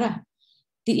 se acará.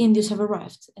 The Indios have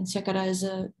arrived, and se acará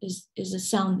is a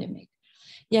sound they make.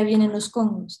 Ya vienen los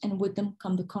Congos, and with them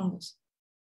come the Congos.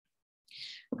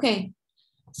 Okay,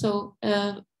 so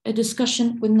a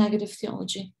discussion with negative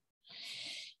theology.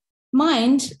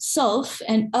 Mind, self,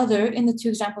 and other in the two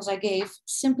examples I gave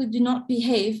simply do not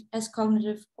behave as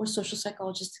cognitive or social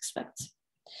psychologists expect.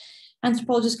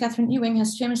 Anthropologist Catherine Ewing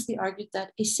has famously argued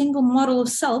that a single model of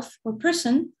self or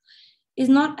person is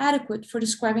not adequate for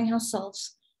describing how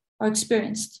selves are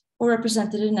experienced or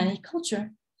represented in any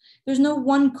culture. There's no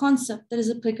one concept that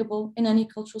is applicable in any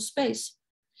cultural space.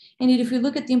 Indeed, if we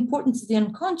look at the importance of the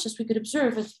unconscious, we could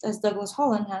observe, as Douglas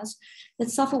Holland has,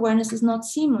 that self-awareness is not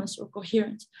seamless or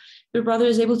coherent, but rather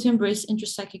is able to embrace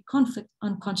interpsychic conflict,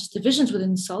 unconscious divisions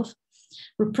within the self,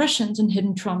 repressions, and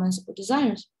hidden traumas or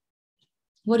desires.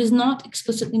 What is not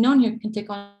explicitly known here can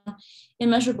take on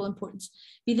immeasurable importance,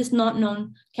 be this not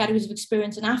known categories of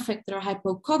experience and affect that are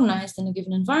hypocognized in a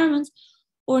given environment,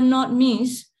 or not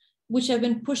me's, which have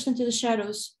been pushed into the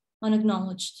shadows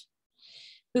unacknowledged.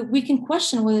 But we can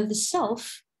question whether the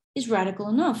self is radical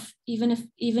enough, even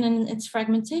in its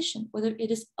fragmentation, whether it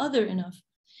is other enough.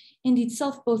 Indeed,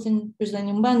 self, both in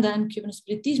Brazilian Umbanda and Cuban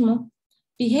espiritismo,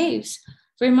 behaves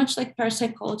very much like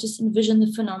parapsychologists envision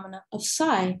the phenomena of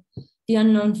psi, the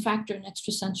unknown factor in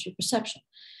extrasensory perception,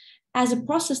 as a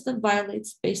process that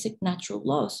violates basic natural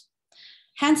laws.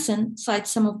 Hansen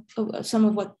cites some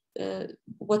of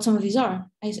what some of these are.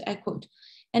 I quote,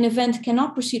 "An event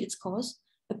cannot precede its cause.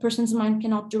 A person's mind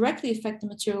cannot directly affect the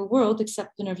material world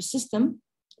except the nervous system.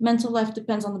 Mental life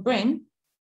depends on the brain.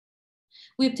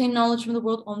 We obtain knowledge from the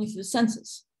world only through the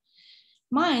senses.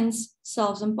 Minds,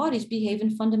 selves, and bodies behave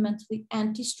in fundamentally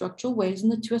anti-structural ways in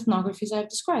the two ethnographies I have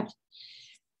described."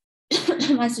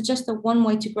 I suggest that one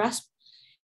way to grasp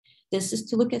this is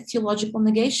to look at theological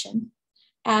negation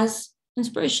as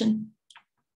inspiration.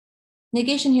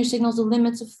 Negation here signals the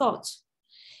limits of thought.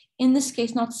 In this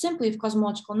case, not simply of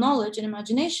cosmological knowledge and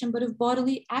imagination, but of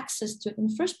bodily access to it in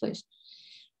the first place.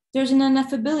 There's an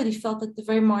ineffability felt at the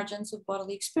very margins of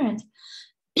bodily experience.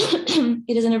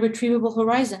 It is an irretrievable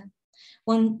horizon,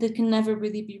 one that can never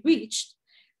really be reached,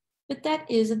 but that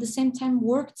is at the same time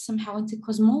worked somehow into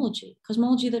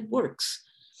cosmology that works.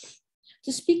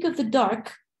 To speak of the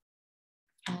dark,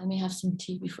 let me have some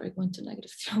tea before I go into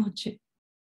negative theology.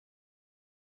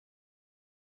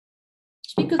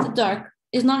 Speak of the dark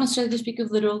is not necessarily to speak of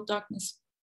literal darkness.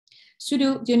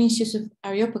 Pseudo-Dionysius of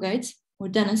Areopagites, or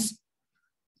Denis,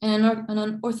 an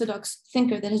unorthodox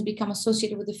thinker that has become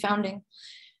associated with the founding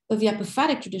of the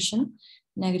apophatic tradition,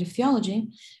 negative theology,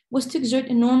 was to exert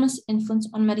enormous influence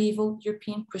on medieval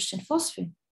European Christian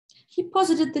philosophy. He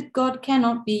posited that God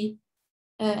cannot be,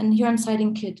 and here I'm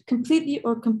citing Kidd, completely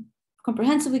or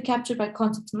comprehensively captured by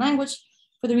concepts and language,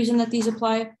 for the reason that these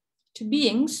apply to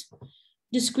beings,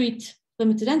 discrete,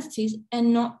 limited entities,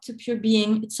 and not to pure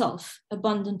being itself,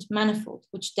 abundant, manifold,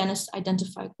 which Denis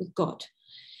identified with God.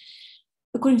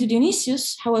 According to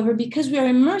Dionysius, however, because we are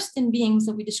immersed in beings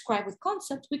that we describe with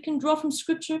concepts, we can draw from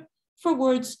scripture for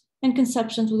words and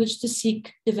conceptions with which to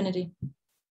seek divinity.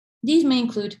 These may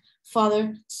include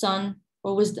Father, Son,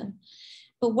 or wisdom.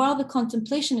 But while the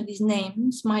contemplation of these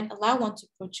names might allow one to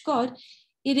approach God,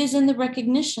 it is in the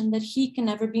recognition that he can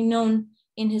never be known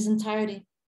in his entirety.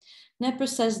 Nepper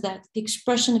says that the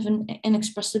expression of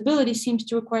inexpressibility seems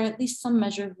to require at least some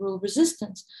measure of rule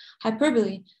resistance,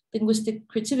 hyperbole, linguistic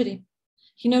creativity.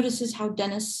 He notices how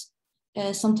Denis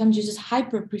sometimes uses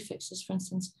hyper prefixes, for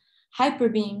instance, hyper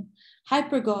being,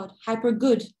 hyper God, hyper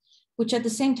good, which at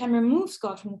the same time removes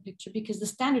God from the picture because the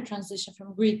standard translation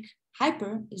from Greek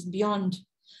hyper is beyond.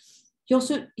 He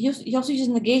also uses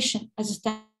negation as a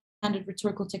standard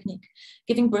rhetorical technique,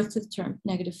 giving birth to the term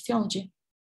negative theology.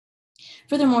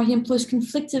 Furthermore, he employs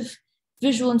conflictive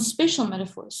visual and spatial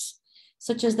metaphors,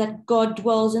 such as that God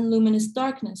dwells in luminous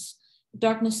darkness,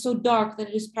 darkness so dark that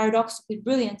it is paradoxically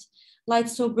brilliant, light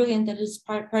so brilliant that it is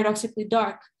paradoxically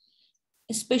dark.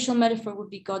 A spatial metaphor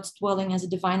would be God's dwelling as a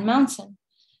divine mountain,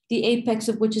 the apex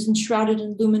of which is enshrouded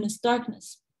in luminous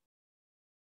darkness,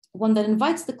 one that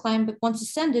invites the climb, but once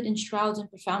ascended, enshrouds in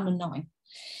profound unknowing.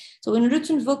 So in order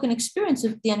to invoke an experience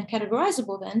of the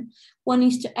uncategorizable, then, one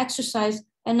needs to exercise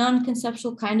a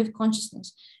non-conceptual kind of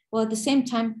consciousness, while at the same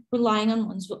time relying on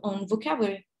one's own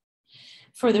vocabulary.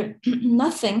 Further,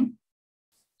 nothing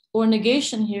or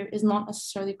negation here is not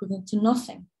necessarily equivalent to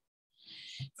nothing.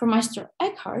 For Meister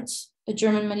Eckhart, a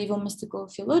German medieval mystical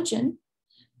theologian,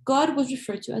 God was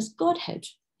referred to as Godhead,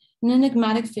 an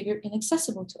enigmatic figure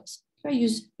inaccessible to us. Here I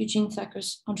use Eugene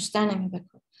Thacker's understanding of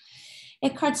Eckhart.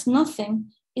 Eckhart's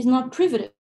nothing is not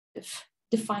privative,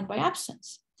 defined by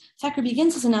absence. Thacker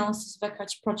begins his analysis of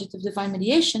Eckhart's project of divine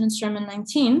mediation in Sermon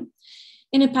 19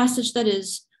 in a passage that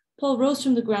is, Paul rose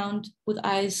from the ground with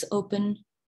eyes open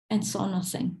and saw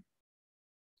nothing.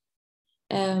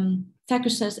 Thacker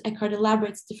says Eckhart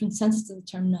elaborates different senses of the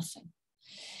term nothing.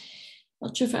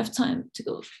 Not sure if I have time to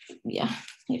go. Yeah,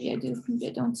 maybe I do, maybe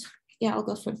I don't. Yeah, I'll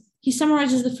go for it. He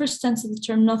summarizes the first sense of the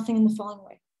term nothing in the following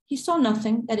way. He saw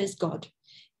nothing, that is God.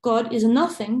 God is a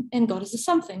nothing and God is a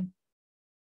something.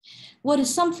 What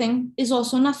is something is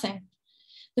also nothing.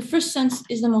 The first sense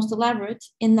is the most elaborate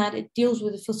in that it deals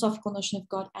with the philosophical notion of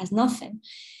God as nothing,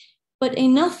 but a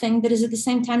nothing that is at the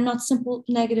same time not simple,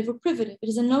 negative, or privative. It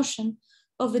is a notion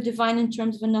of the divine in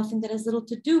terms of a nothing that has little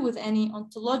to do with any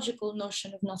ontological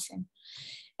notion of nothing.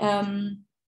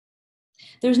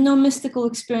 There's no mystical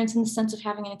experience in the sense of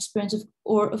having an experience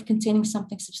of containing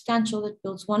something substantial that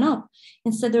builds one up.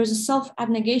 Instead, there is a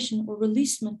self-abnegation or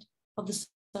releasement of the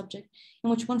subject in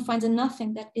which one finds a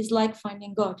nothing that is like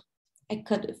finding God. I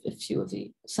cut a few of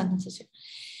the sentences here.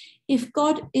 If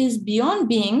God is beyond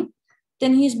being,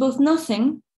 then he is both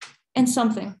nothing and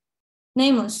something,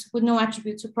 nameless, with no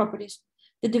attributes or properties.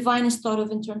 The divine is thought of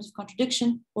in terms of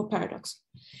contradiction or paradox.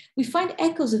 We find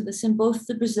echoes of this in both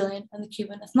the Brazilian and the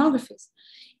Cuban ethnographies,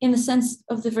 in the sense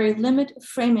of the very limit of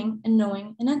framing and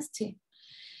knowing an entity,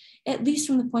 at least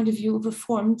from the point of view of a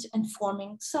formed and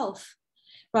forming self.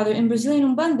 Rather, in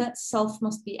Brazilian Umbanda, self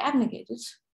must be abnegated,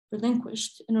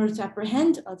 relinquished, in order to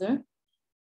apprehend other,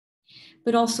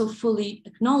 but also fully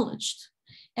acknowledged.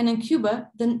 And in Cuba,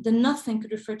 the nothing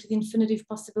could refer to the infinity of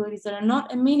possibilities that are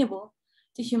not amenable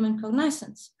to human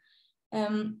cognizance.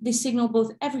 They signal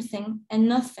both everything and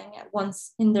nothing at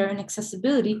once in their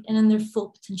inaccessibility and in their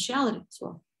full potentiality as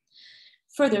well.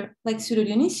 Further, like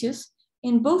Pseudo-Dionysius,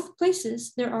 in both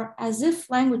places, there are as if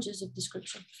languages of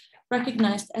description,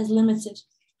 recognized as limited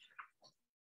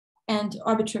and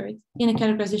arbitrary in a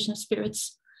categorization of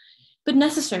spirits, but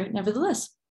necessary nevertheless.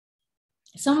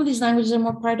 Some of these languages are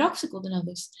more paradoxical than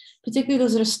others, particularly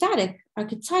those that are static,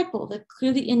 archetypal, that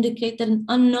clearly indicate that an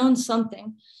unknown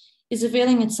something is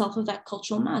availing itself of that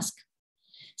cultural mask.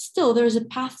 Still, there is a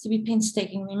path to be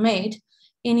painstakingly made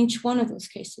in each one of those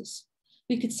cases.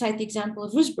 We could cite the example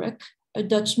of Rusbroek, a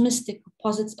Dutch mystic who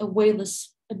posits a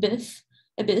wayless abyss,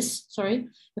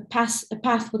 a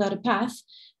path without a path,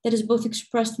 that is both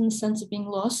expressed in the sense of being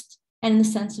lost and in the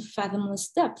sense of fathomless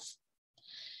depth.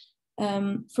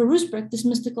 For Rusbroek, this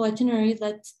mystical itinerary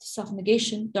led to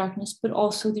self-negation, darkness, but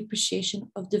also the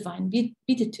appreciation of divine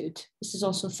beatitude. This is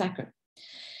also Thacker.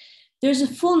 There's a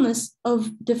fullness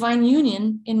of divine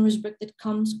union in Rusbroek that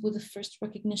comes with the first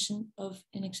recognition of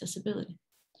inaccessibility.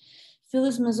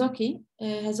 Phyllis Mazzocchi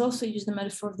has also used the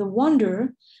metaphor of the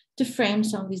wanderer to frame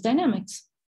some of these dynamics.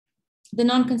 The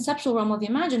non-conceptual realm of the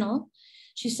imaginal,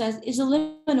 she says, is a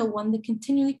liminal one that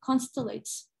continually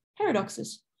constellates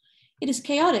paradoxes. It is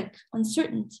chaotic,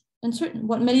 uncertain,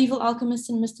 what medieval alchemists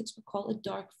and mystics would call a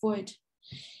dark void.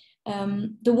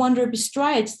 The wanderer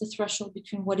bestrides the threshold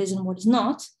between what is and what is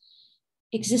not,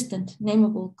 existent,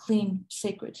 nameable, clean,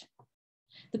 sacred.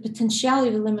 The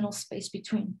potentiality of the liminal space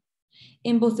between.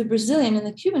 In both the Brazilian and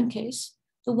the Cuban case,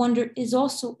 the wanderer is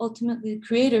also ultimately the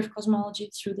creator of cosmology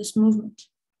through this movement.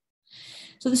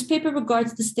 So this paper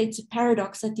regards the states of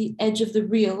paradox at the edge of the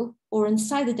real or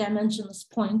inside the dimensionless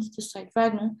point, to cite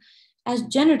Wagner, as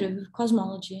generative of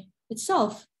cosmology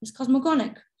itself, as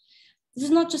cosmogonic. This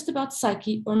is not just about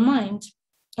psyche or mind,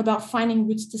 about finding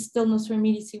roots to stillness or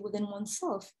immediacy within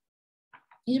oneself.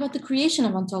 It's about the creation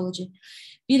of ontology,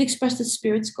 be it expressed as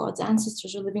spirits, gods,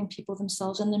 ancestors, or living people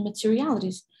themselves and their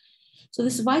materialities. So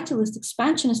this vitalist,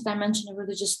 expansionist dimension of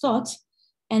religious thought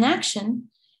and action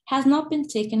has not been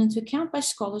taken into account by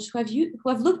scholars who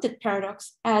have looked at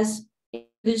paradox as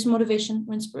religious motivation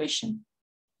or inspiration.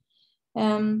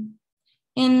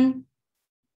 In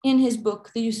his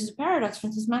book, The Uses of Paradox, for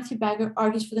instance, Matthew Bagger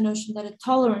argues for the notion that a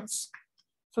tolerance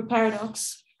for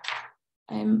paradox,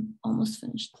 I'm almost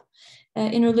finished,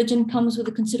 in religion comes with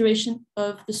a consideration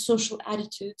of the social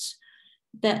attitudes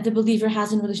that the believer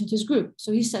has in relation to his group.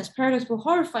 So he says, paradox will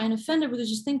horrify and offend a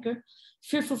religious thinker,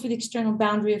 fearful for the external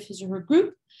boundary of his or her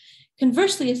group.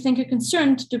 Conversely, a thinker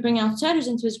concerned to bring outsiders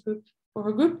into his group or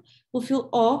her group will feel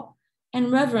awe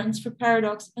and reverence for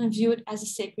paradox and view it as a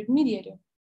sacred mediator.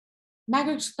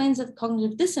 Bagger explains that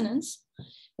cognitive dissonance,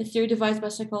 a theory devised by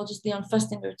psychologist Leon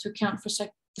Festinger to account for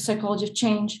the psychology of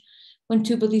change when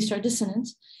two beliefs are dissonant,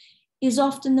 is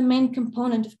often the main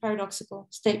component of paradoxical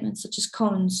statements, such as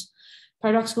koans,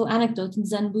 paradoxical anecdotes in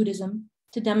Zen Buddhism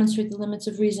to demonstrate the limits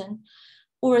of reason,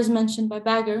 or as mentioned by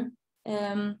Bagger,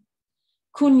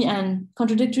 kunyan,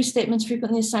 contradictory statements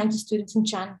frequently assigned to students in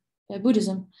Chan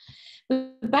Buddhism.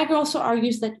 But Bagger also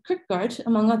argues that Kierkegaard,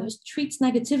 among others, treats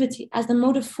negativity as the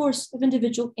motive force of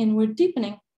individual inward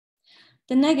deepening.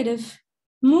 The negative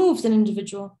moves an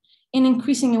individual in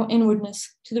increasing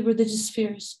inwardness to the religious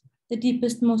spheres, the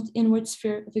deepest, most inward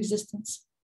sphere of existence.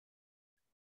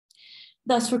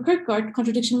 Thus, for Kierkegaard,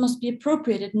 contradiction must be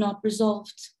appropriated, not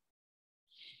resolved.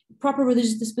 Proper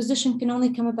religious disposition can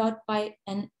only come about by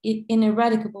an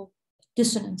ineradicable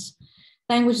dissonance.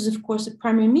 Language is, of course, a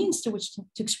primary means to which to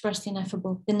express the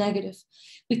ineffable, the negative.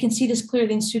 We can see this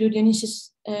clearly in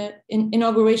Pseudo-Dionysius'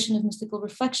 inauguration of mystical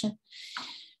reflection.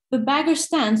 But Bagger's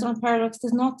stance on paradox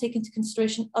does not take into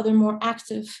consideration other more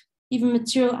active, even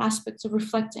material aspects of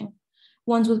reflecting,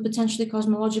 ones with potentially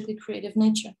cosmologically creative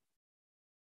nature.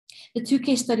 The two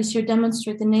case studies here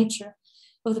demonstrate the nature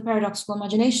of the paradoxical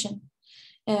imagination,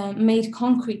 made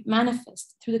concrete,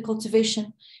 manifest through the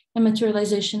cultivation and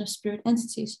materialization of spirit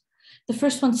entities. The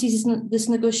first one sees this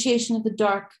negotiation of the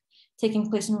dark taking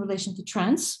place in relation to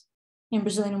trance in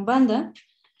Brazilian Umbanda,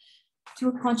 through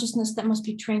a consciousness that must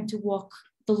be trained to walk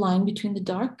the line between the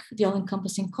dark, the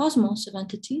all-encompassing cosmos of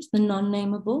entities, the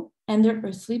non-nameable, and their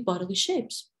earthly bodily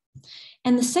shapes.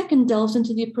 And the second delves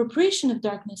into the appropriation of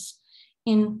darkness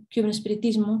in Cuban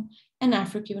espiritismo and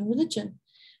Afro-Cuban religion.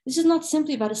 This is not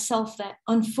simply about a self that,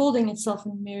 unfolding itself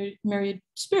in myriad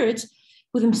spirits,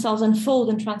 who themselves unfold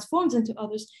and transforms into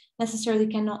others, necessarily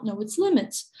cannot know its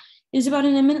limits. It is about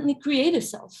an eminently creative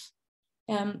self.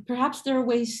 Perhaps there are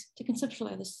ways to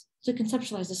conceptualize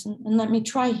this, and let me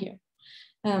try here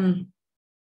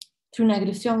through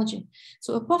negative theology.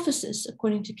 So apophysis,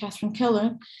 according to Catherine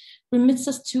Keller, remits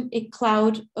us to a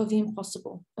cloud of the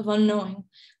impossible, of unknowing,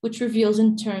 which reveals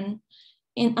in turn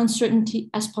in uncertainty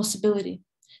as possibility.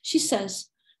 She says,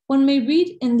 one may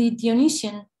read in the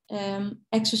Dionysian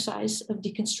exercise of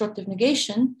deconstructive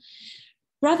negation,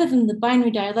 rather than the binary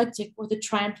dialectic or the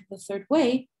triumph of the third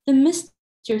way, the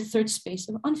mysterious third space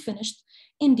of unfinished,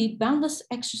 indeed boundless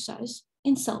exercise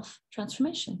in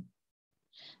self-transformation.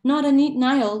 Not a neat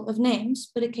Nile of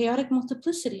names, but a chaotic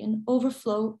multiplicity and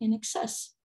overflow in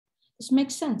excess. This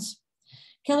makes sense.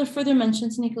 Keller further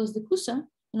mentions Nicolas de Cusa,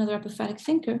 another apophatic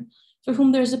thinker, for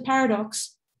whom there is a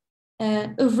paradox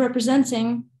of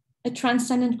representing a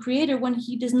transcendent creator when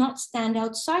he does not stand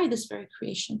outside this very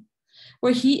creation,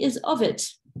 where he is of it.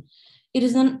 It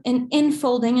is an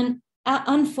infolding and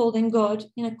unfolding God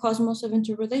in a cosmos of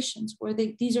interrelations, where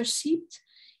these are seeped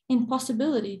in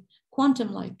possibility,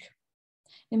 quantum-like.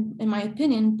 In my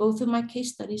opinion, both of my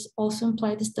case studies also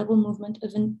imply this double movement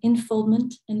of an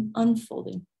infoldment and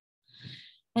unfolding.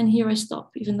 And here I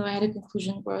stop, even though I had a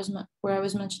conclusion where I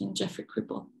was mentioning Jeffrey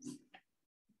Kripal.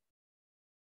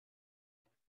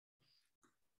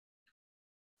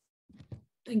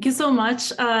 Thank you so much,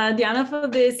 Diana, for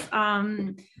this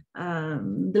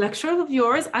lecture of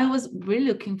yours. I was really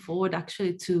looking forward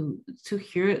actually to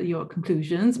hear your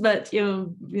conclusions, but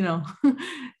you know,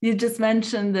 you just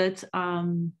mentioned that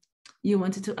you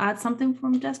wanted to add something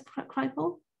from Jess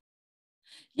Kripal.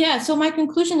 Yeah, so my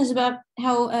conclusion is about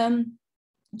how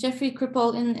Jeffrey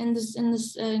Kripal in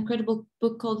this incredible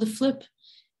book called The Flip,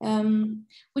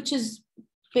 which is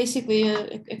basically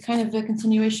a kind of a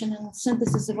continuation and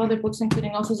synthesis of other books,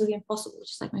 including Authors of the Impossible,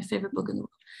 which is like my favorite book in the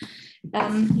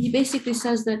world. He basically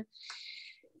says that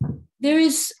there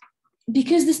is,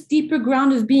 because this deeper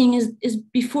ground of being is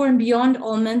before and beyond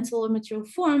all mental or material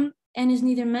form, and is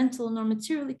neither mental nor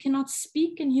material, it cannot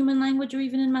speak in human language or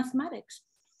even in mathematics.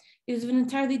 It is of an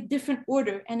entirely different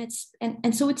order, and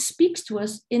so it speaks to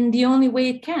us in the only way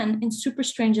it can, in super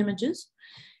strange images,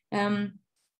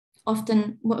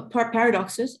 often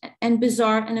paradoxes, and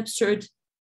bizarre and absurd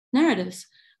narratives.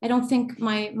 I don't think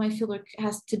my fieldwork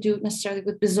has to do necessarily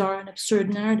with bizarre and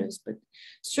absurd narratives, but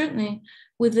certainly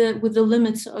with the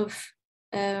limits of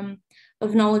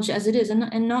knowledge as it is,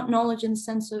 and not knowledge in the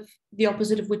sense of the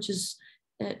opposite of which is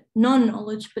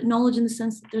non-knowledge, but knowledge in the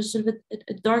sense that there's sort of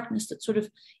a darkness that sort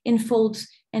of infolds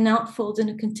and outfolds in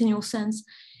a continual sense,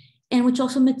 and which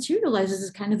also materializes as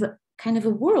kind of a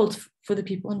world for the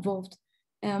people involved.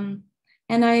 And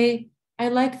I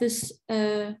like this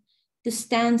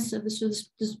stance of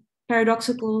this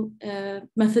paradoxical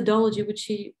methodology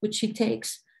which he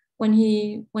takes when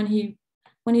he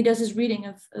does his reading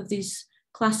of these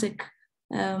classic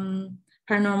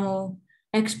paranormal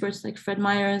experts like Fred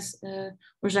Myers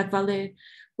or Jacques Vallée,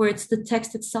 where it's the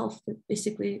text itself that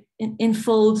basically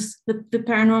enfolds the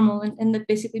paranormal and that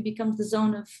basically becomes the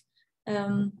zone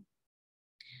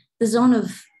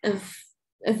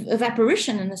of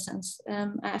apparition in a sense.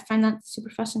 I find that super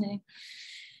fascinating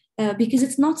because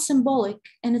it's not symbolic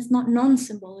and it's not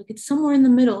non-symbolic. It's somewhere in the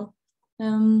middle,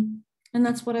 and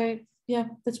that's what I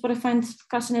find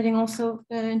fascinating also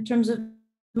in terms of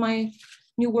my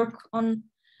new work on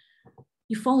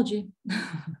ufology.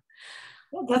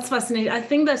 Well, that's fascinating. I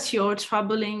think that you're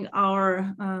troubling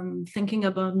our thinking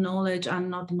about knowledge and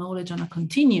not knowledge on a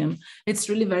continuum. It's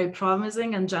really very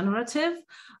promising and generative.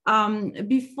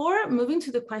 Before moving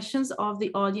to the questions of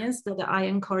the audience, that I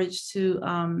encourage to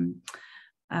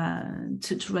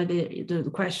read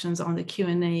the questions on the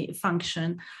Q&A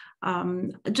function.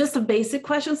 Just a basic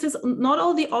question, since not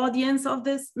all the audience of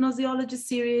this Gnoseology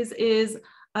series is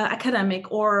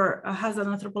academic or has an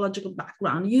anthropological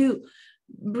background. You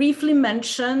briefly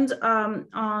mentioned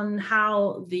on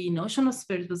how the notion of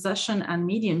spirit possession and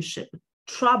mediumship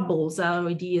troubles our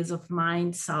ideas of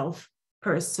mind, self,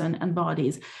 person, and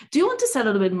bodies. Do you want to say a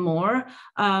little bit more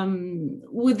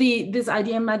with this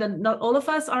idea in mind that not all of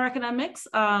us are academics,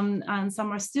 and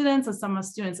some are students and some are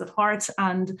students at heart,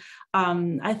 and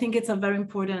I think it's a very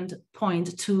important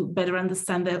point to better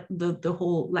understand the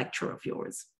whole lecture of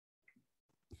yours.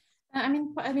 I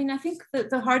mean, I think that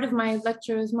the heart of my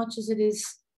lecture, as much as it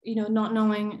is, not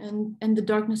knowing and the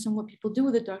darkness and what people do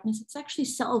with the darkness, it's actually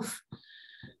self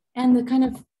and the kind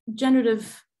of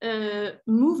generative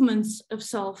movements of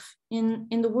self in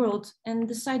the world. And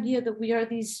this idea that we are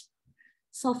these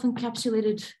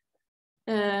self-encapsulated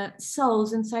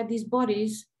cells inside these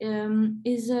bodies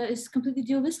is completely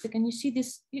dualistic. And you see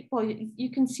this, you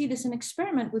can see this in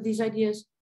experiment with these ideas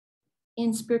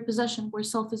in spirit possession, where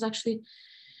self is actually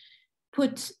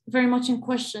put very much in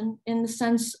question in the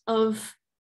sense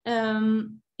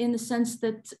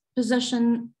that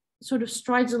possession sort of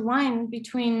strides a line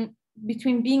between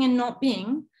being and not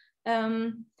being,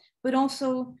 but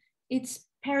also it's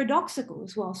paradoxical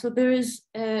as well. So there is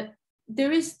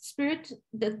spirit.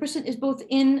 The person is both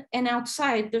in and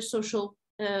outside their social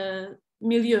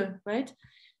milieu, right?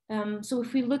 So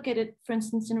if we look at it, for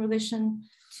instance, in relation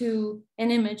to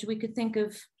an image, we could think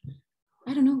of,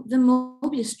 I don't know, the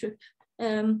Mobius strip.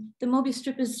 The Mobius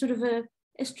strip is sort of a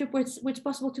strip where it's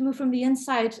possible to move from the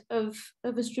inside of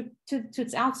a strip to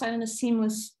its outside in a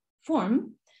seamless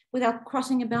form without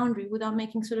crossing a boundary, without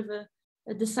making sort of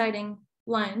a deciding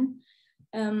line.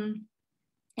 And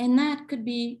that could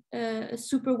be a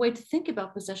super way to think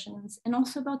about possessions and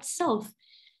also about self,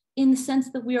 in the sense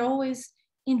that we are always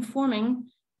informing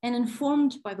and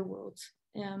informed by the world.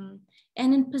 And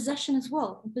in possession as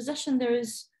well. In possession, there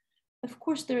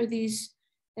are these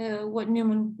what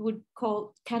Newman would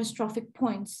call catastrophic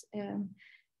points,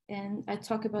 and I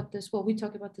talk about this. Well, we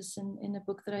talk about this in a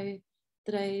book that I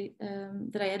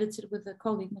edited with a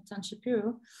colleague, Matan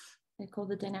Shapiro, called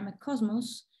The Dynamic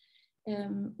Cosmos,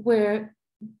 where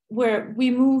we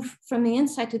move from the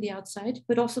inside to the outside,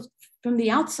 but also from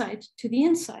the outside to the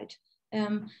inside.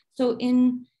 So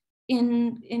in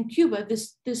Cuba,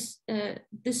 this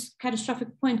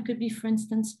catastrophic point could be, for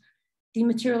instance, the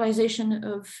materialization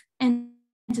of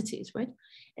entities, right?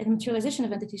 And materialization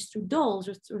of entities through dolls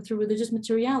or through religious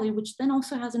materiality, which then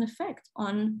also has an effect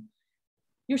on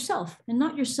yourself, and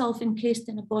not yourself encased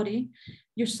in a body,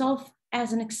 yourself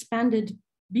as an expanded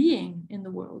being in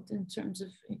the world. In terms of,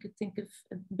 you could think of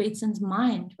Bateson's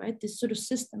mind, right? This sort of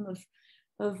system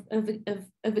of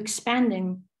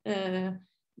expanding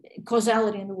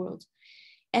causality in the world.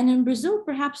 And in Brazil,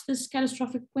 perhaps this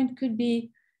catastrophic point could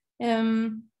be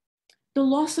the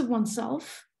loss of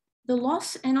oneself, the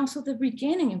loss and also the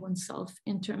regaining of oneself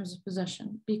in terms of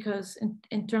possession, because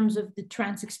in terms of the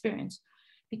trance experience,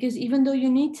 because even though you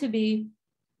need to be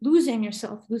losing your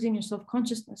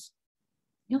self-consciousness,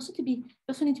 you also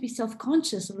need to be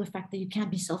self-conscious of the fact that you can't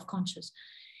be self-conscious.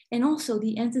 And also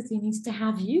the entity needs to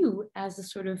have you as a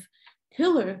sort of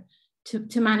pillar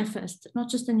to manifest, not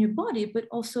just in your body, but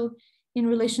also in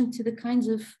relation to the kinds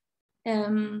of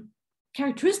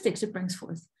characteristics it brings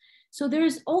forth. So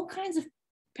there's all kinds of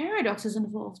paradoxes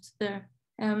involved there.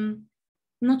 I'm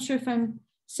not sure if I'm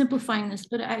simplifying this,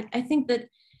 but I think that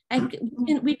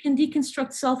we can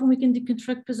deconstruct self and we can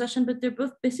deconstruct possession, but they're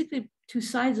both basically two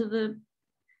sides of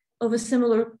a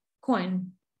similar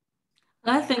coin.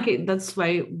 I think that's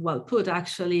very well put,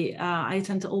 actually. I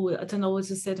tend always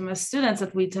to say to my students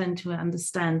that we tend to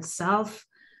understand self,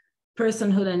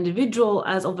 personhood, individual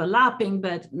as overlapping,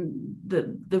 but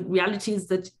the reality is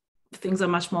that things are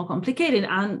much more complicated.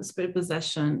 And spirit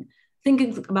possession,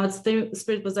 thinking about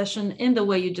spirit possession in the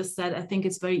way you just said, I think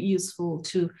it's very useful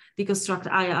to deconstruct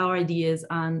our ideas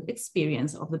and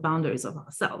experience of the boundaries of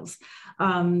ourselves.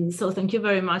 So thank you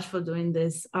very much for doing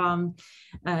this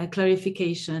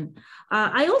clarification.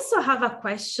 I also have a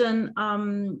question.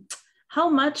 How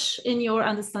much in your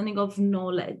understanding of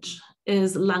knowledge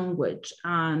is language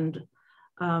and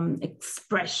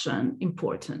expression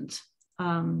important?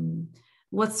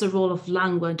 What's the role of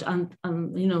language and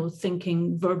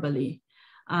thinking verbally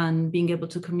and being able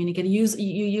to communicate? You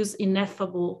use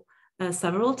ineffable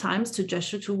several times to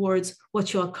gesture towards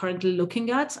what you are currently looking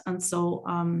at. And so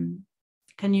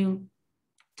can you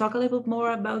talk a little bit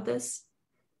more about this?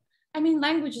 I mean,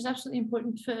 language is absolutely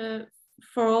important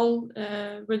for all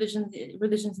religions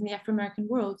in the Afro-American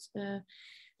world.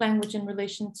 Language in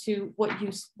relation to what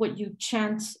you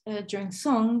chant during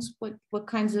songs, what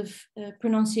kinds of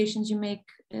pronunciations you make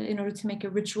in order to make a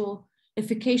ritual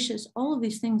efficacious. All of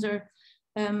these things are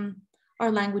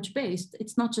language based.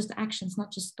 It's not just action, it's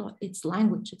not just thought, it's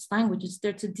language. It's language. It's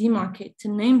there to demarcate, to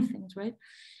name things, right?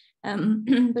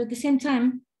 But at the same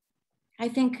time, I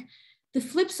think the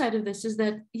flip side of this is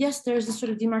that, yes, there's this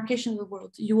sort of demarcation of the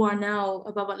world. You are now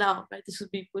a babalao, right? This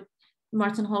would be what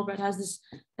Martin Holbrook has this,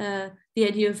 the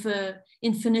idea of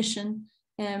infinition,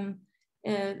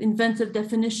 inventive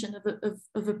definition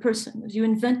of a person. You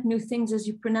invent new things as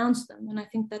you pronounce them. And I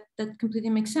think that completely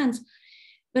makes sense.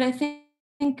 But I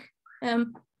think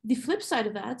the flip side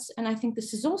of that, and I think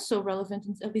this is also relevant,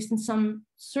 at least in some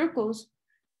circles,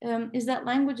 is that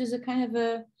language is a kind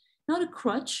of not a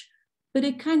crutch, but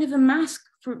a kind of a mask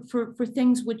for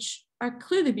things which are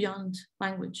clearly beyond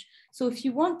language. So if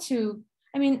you want to,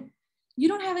 I mean, you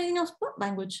don't have anything else but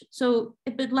language. So,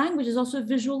 but language is also a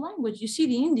visual language. You see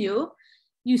the Indio,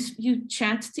 you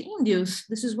chant to Indios.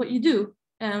 This is what you do.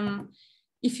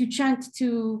 If you chant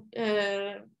to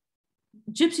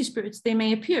gypsy spirits, they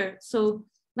may appear. So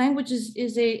language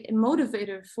is a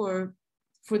motivator for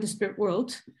the spirit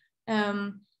world.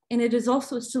 And it is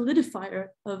also a solidifier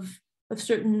of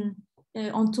certain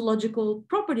ontological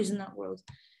properties in that world.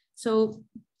 So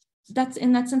that's,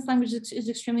 in that sense, language is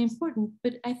extremely important.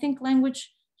 But I think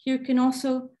language here can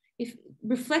also, if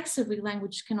reflexively,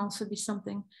 language can also be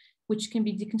something which can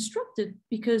be deconstructed,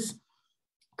 because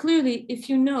clearly, if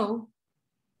you know,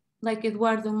 like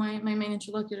Eduardo, my main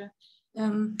interlocutor,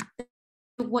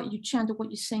 what you chant or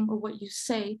what you sing or what you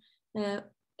say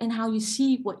and how you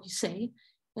see what you say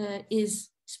is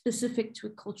specific to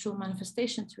a cultural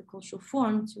manifestation, to a cultural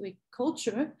form, to a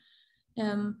culture,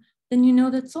 then you know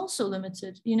that's also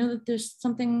limited. You know that there's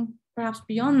something perhaps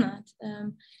beyond that.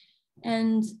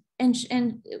 And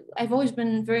I've always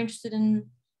been very interested in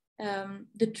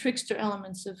the trickster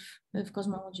elements of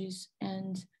cosmologies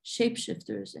and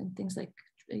shapeshifters and things like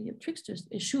tricksters,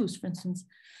 issues, for instance.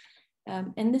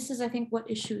 And this is, I think,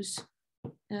 what issues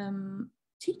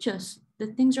teach us,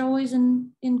 that things are always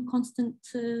in constant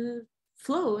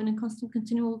flow and in constant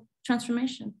continual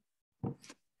transformation.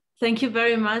 Thank you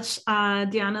very much,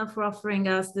 Diana, for offering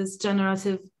us this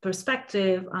generative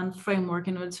perspective and framework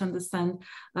in order to understand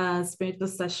spirit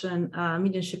possession,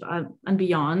 mediumship, and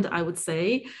beyond, I would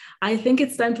say. I think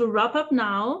it's time to wrap up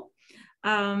now.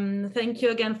 Thank you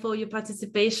again for your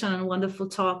participation and wonderful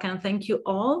talk, and thank you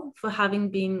all for having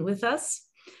been with us.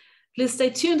 Please stay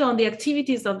tuned on the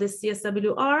activities of the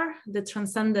CSWR, the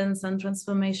Transcendence and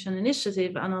Transformation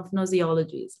Initiative, and of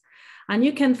Gnoseologies. And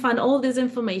you can find all this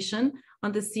information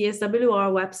on the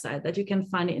CSWR website that you can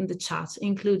find in the chat,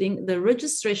 including the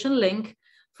registration link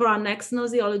for our next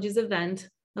Gnoseologies event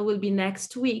that will be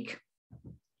next week.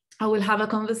 I will have a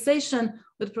conversation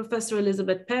with Professor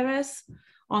Elizabeth Perez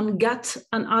on gut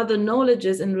and other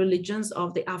knowledges in religions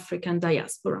of the African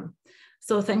diaspora.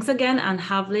 So thanks again, and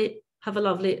have a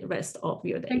lovely rest of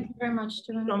your day. Thank you very much,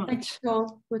 Joanna. Thanks to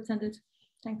all who attended.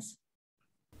 Thanks.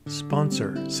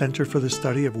 Sponsor, Center for the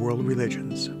Study of World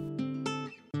Religions.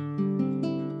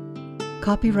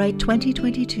 Copyright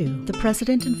 2022, the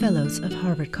President and Fellows of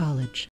Harvard College.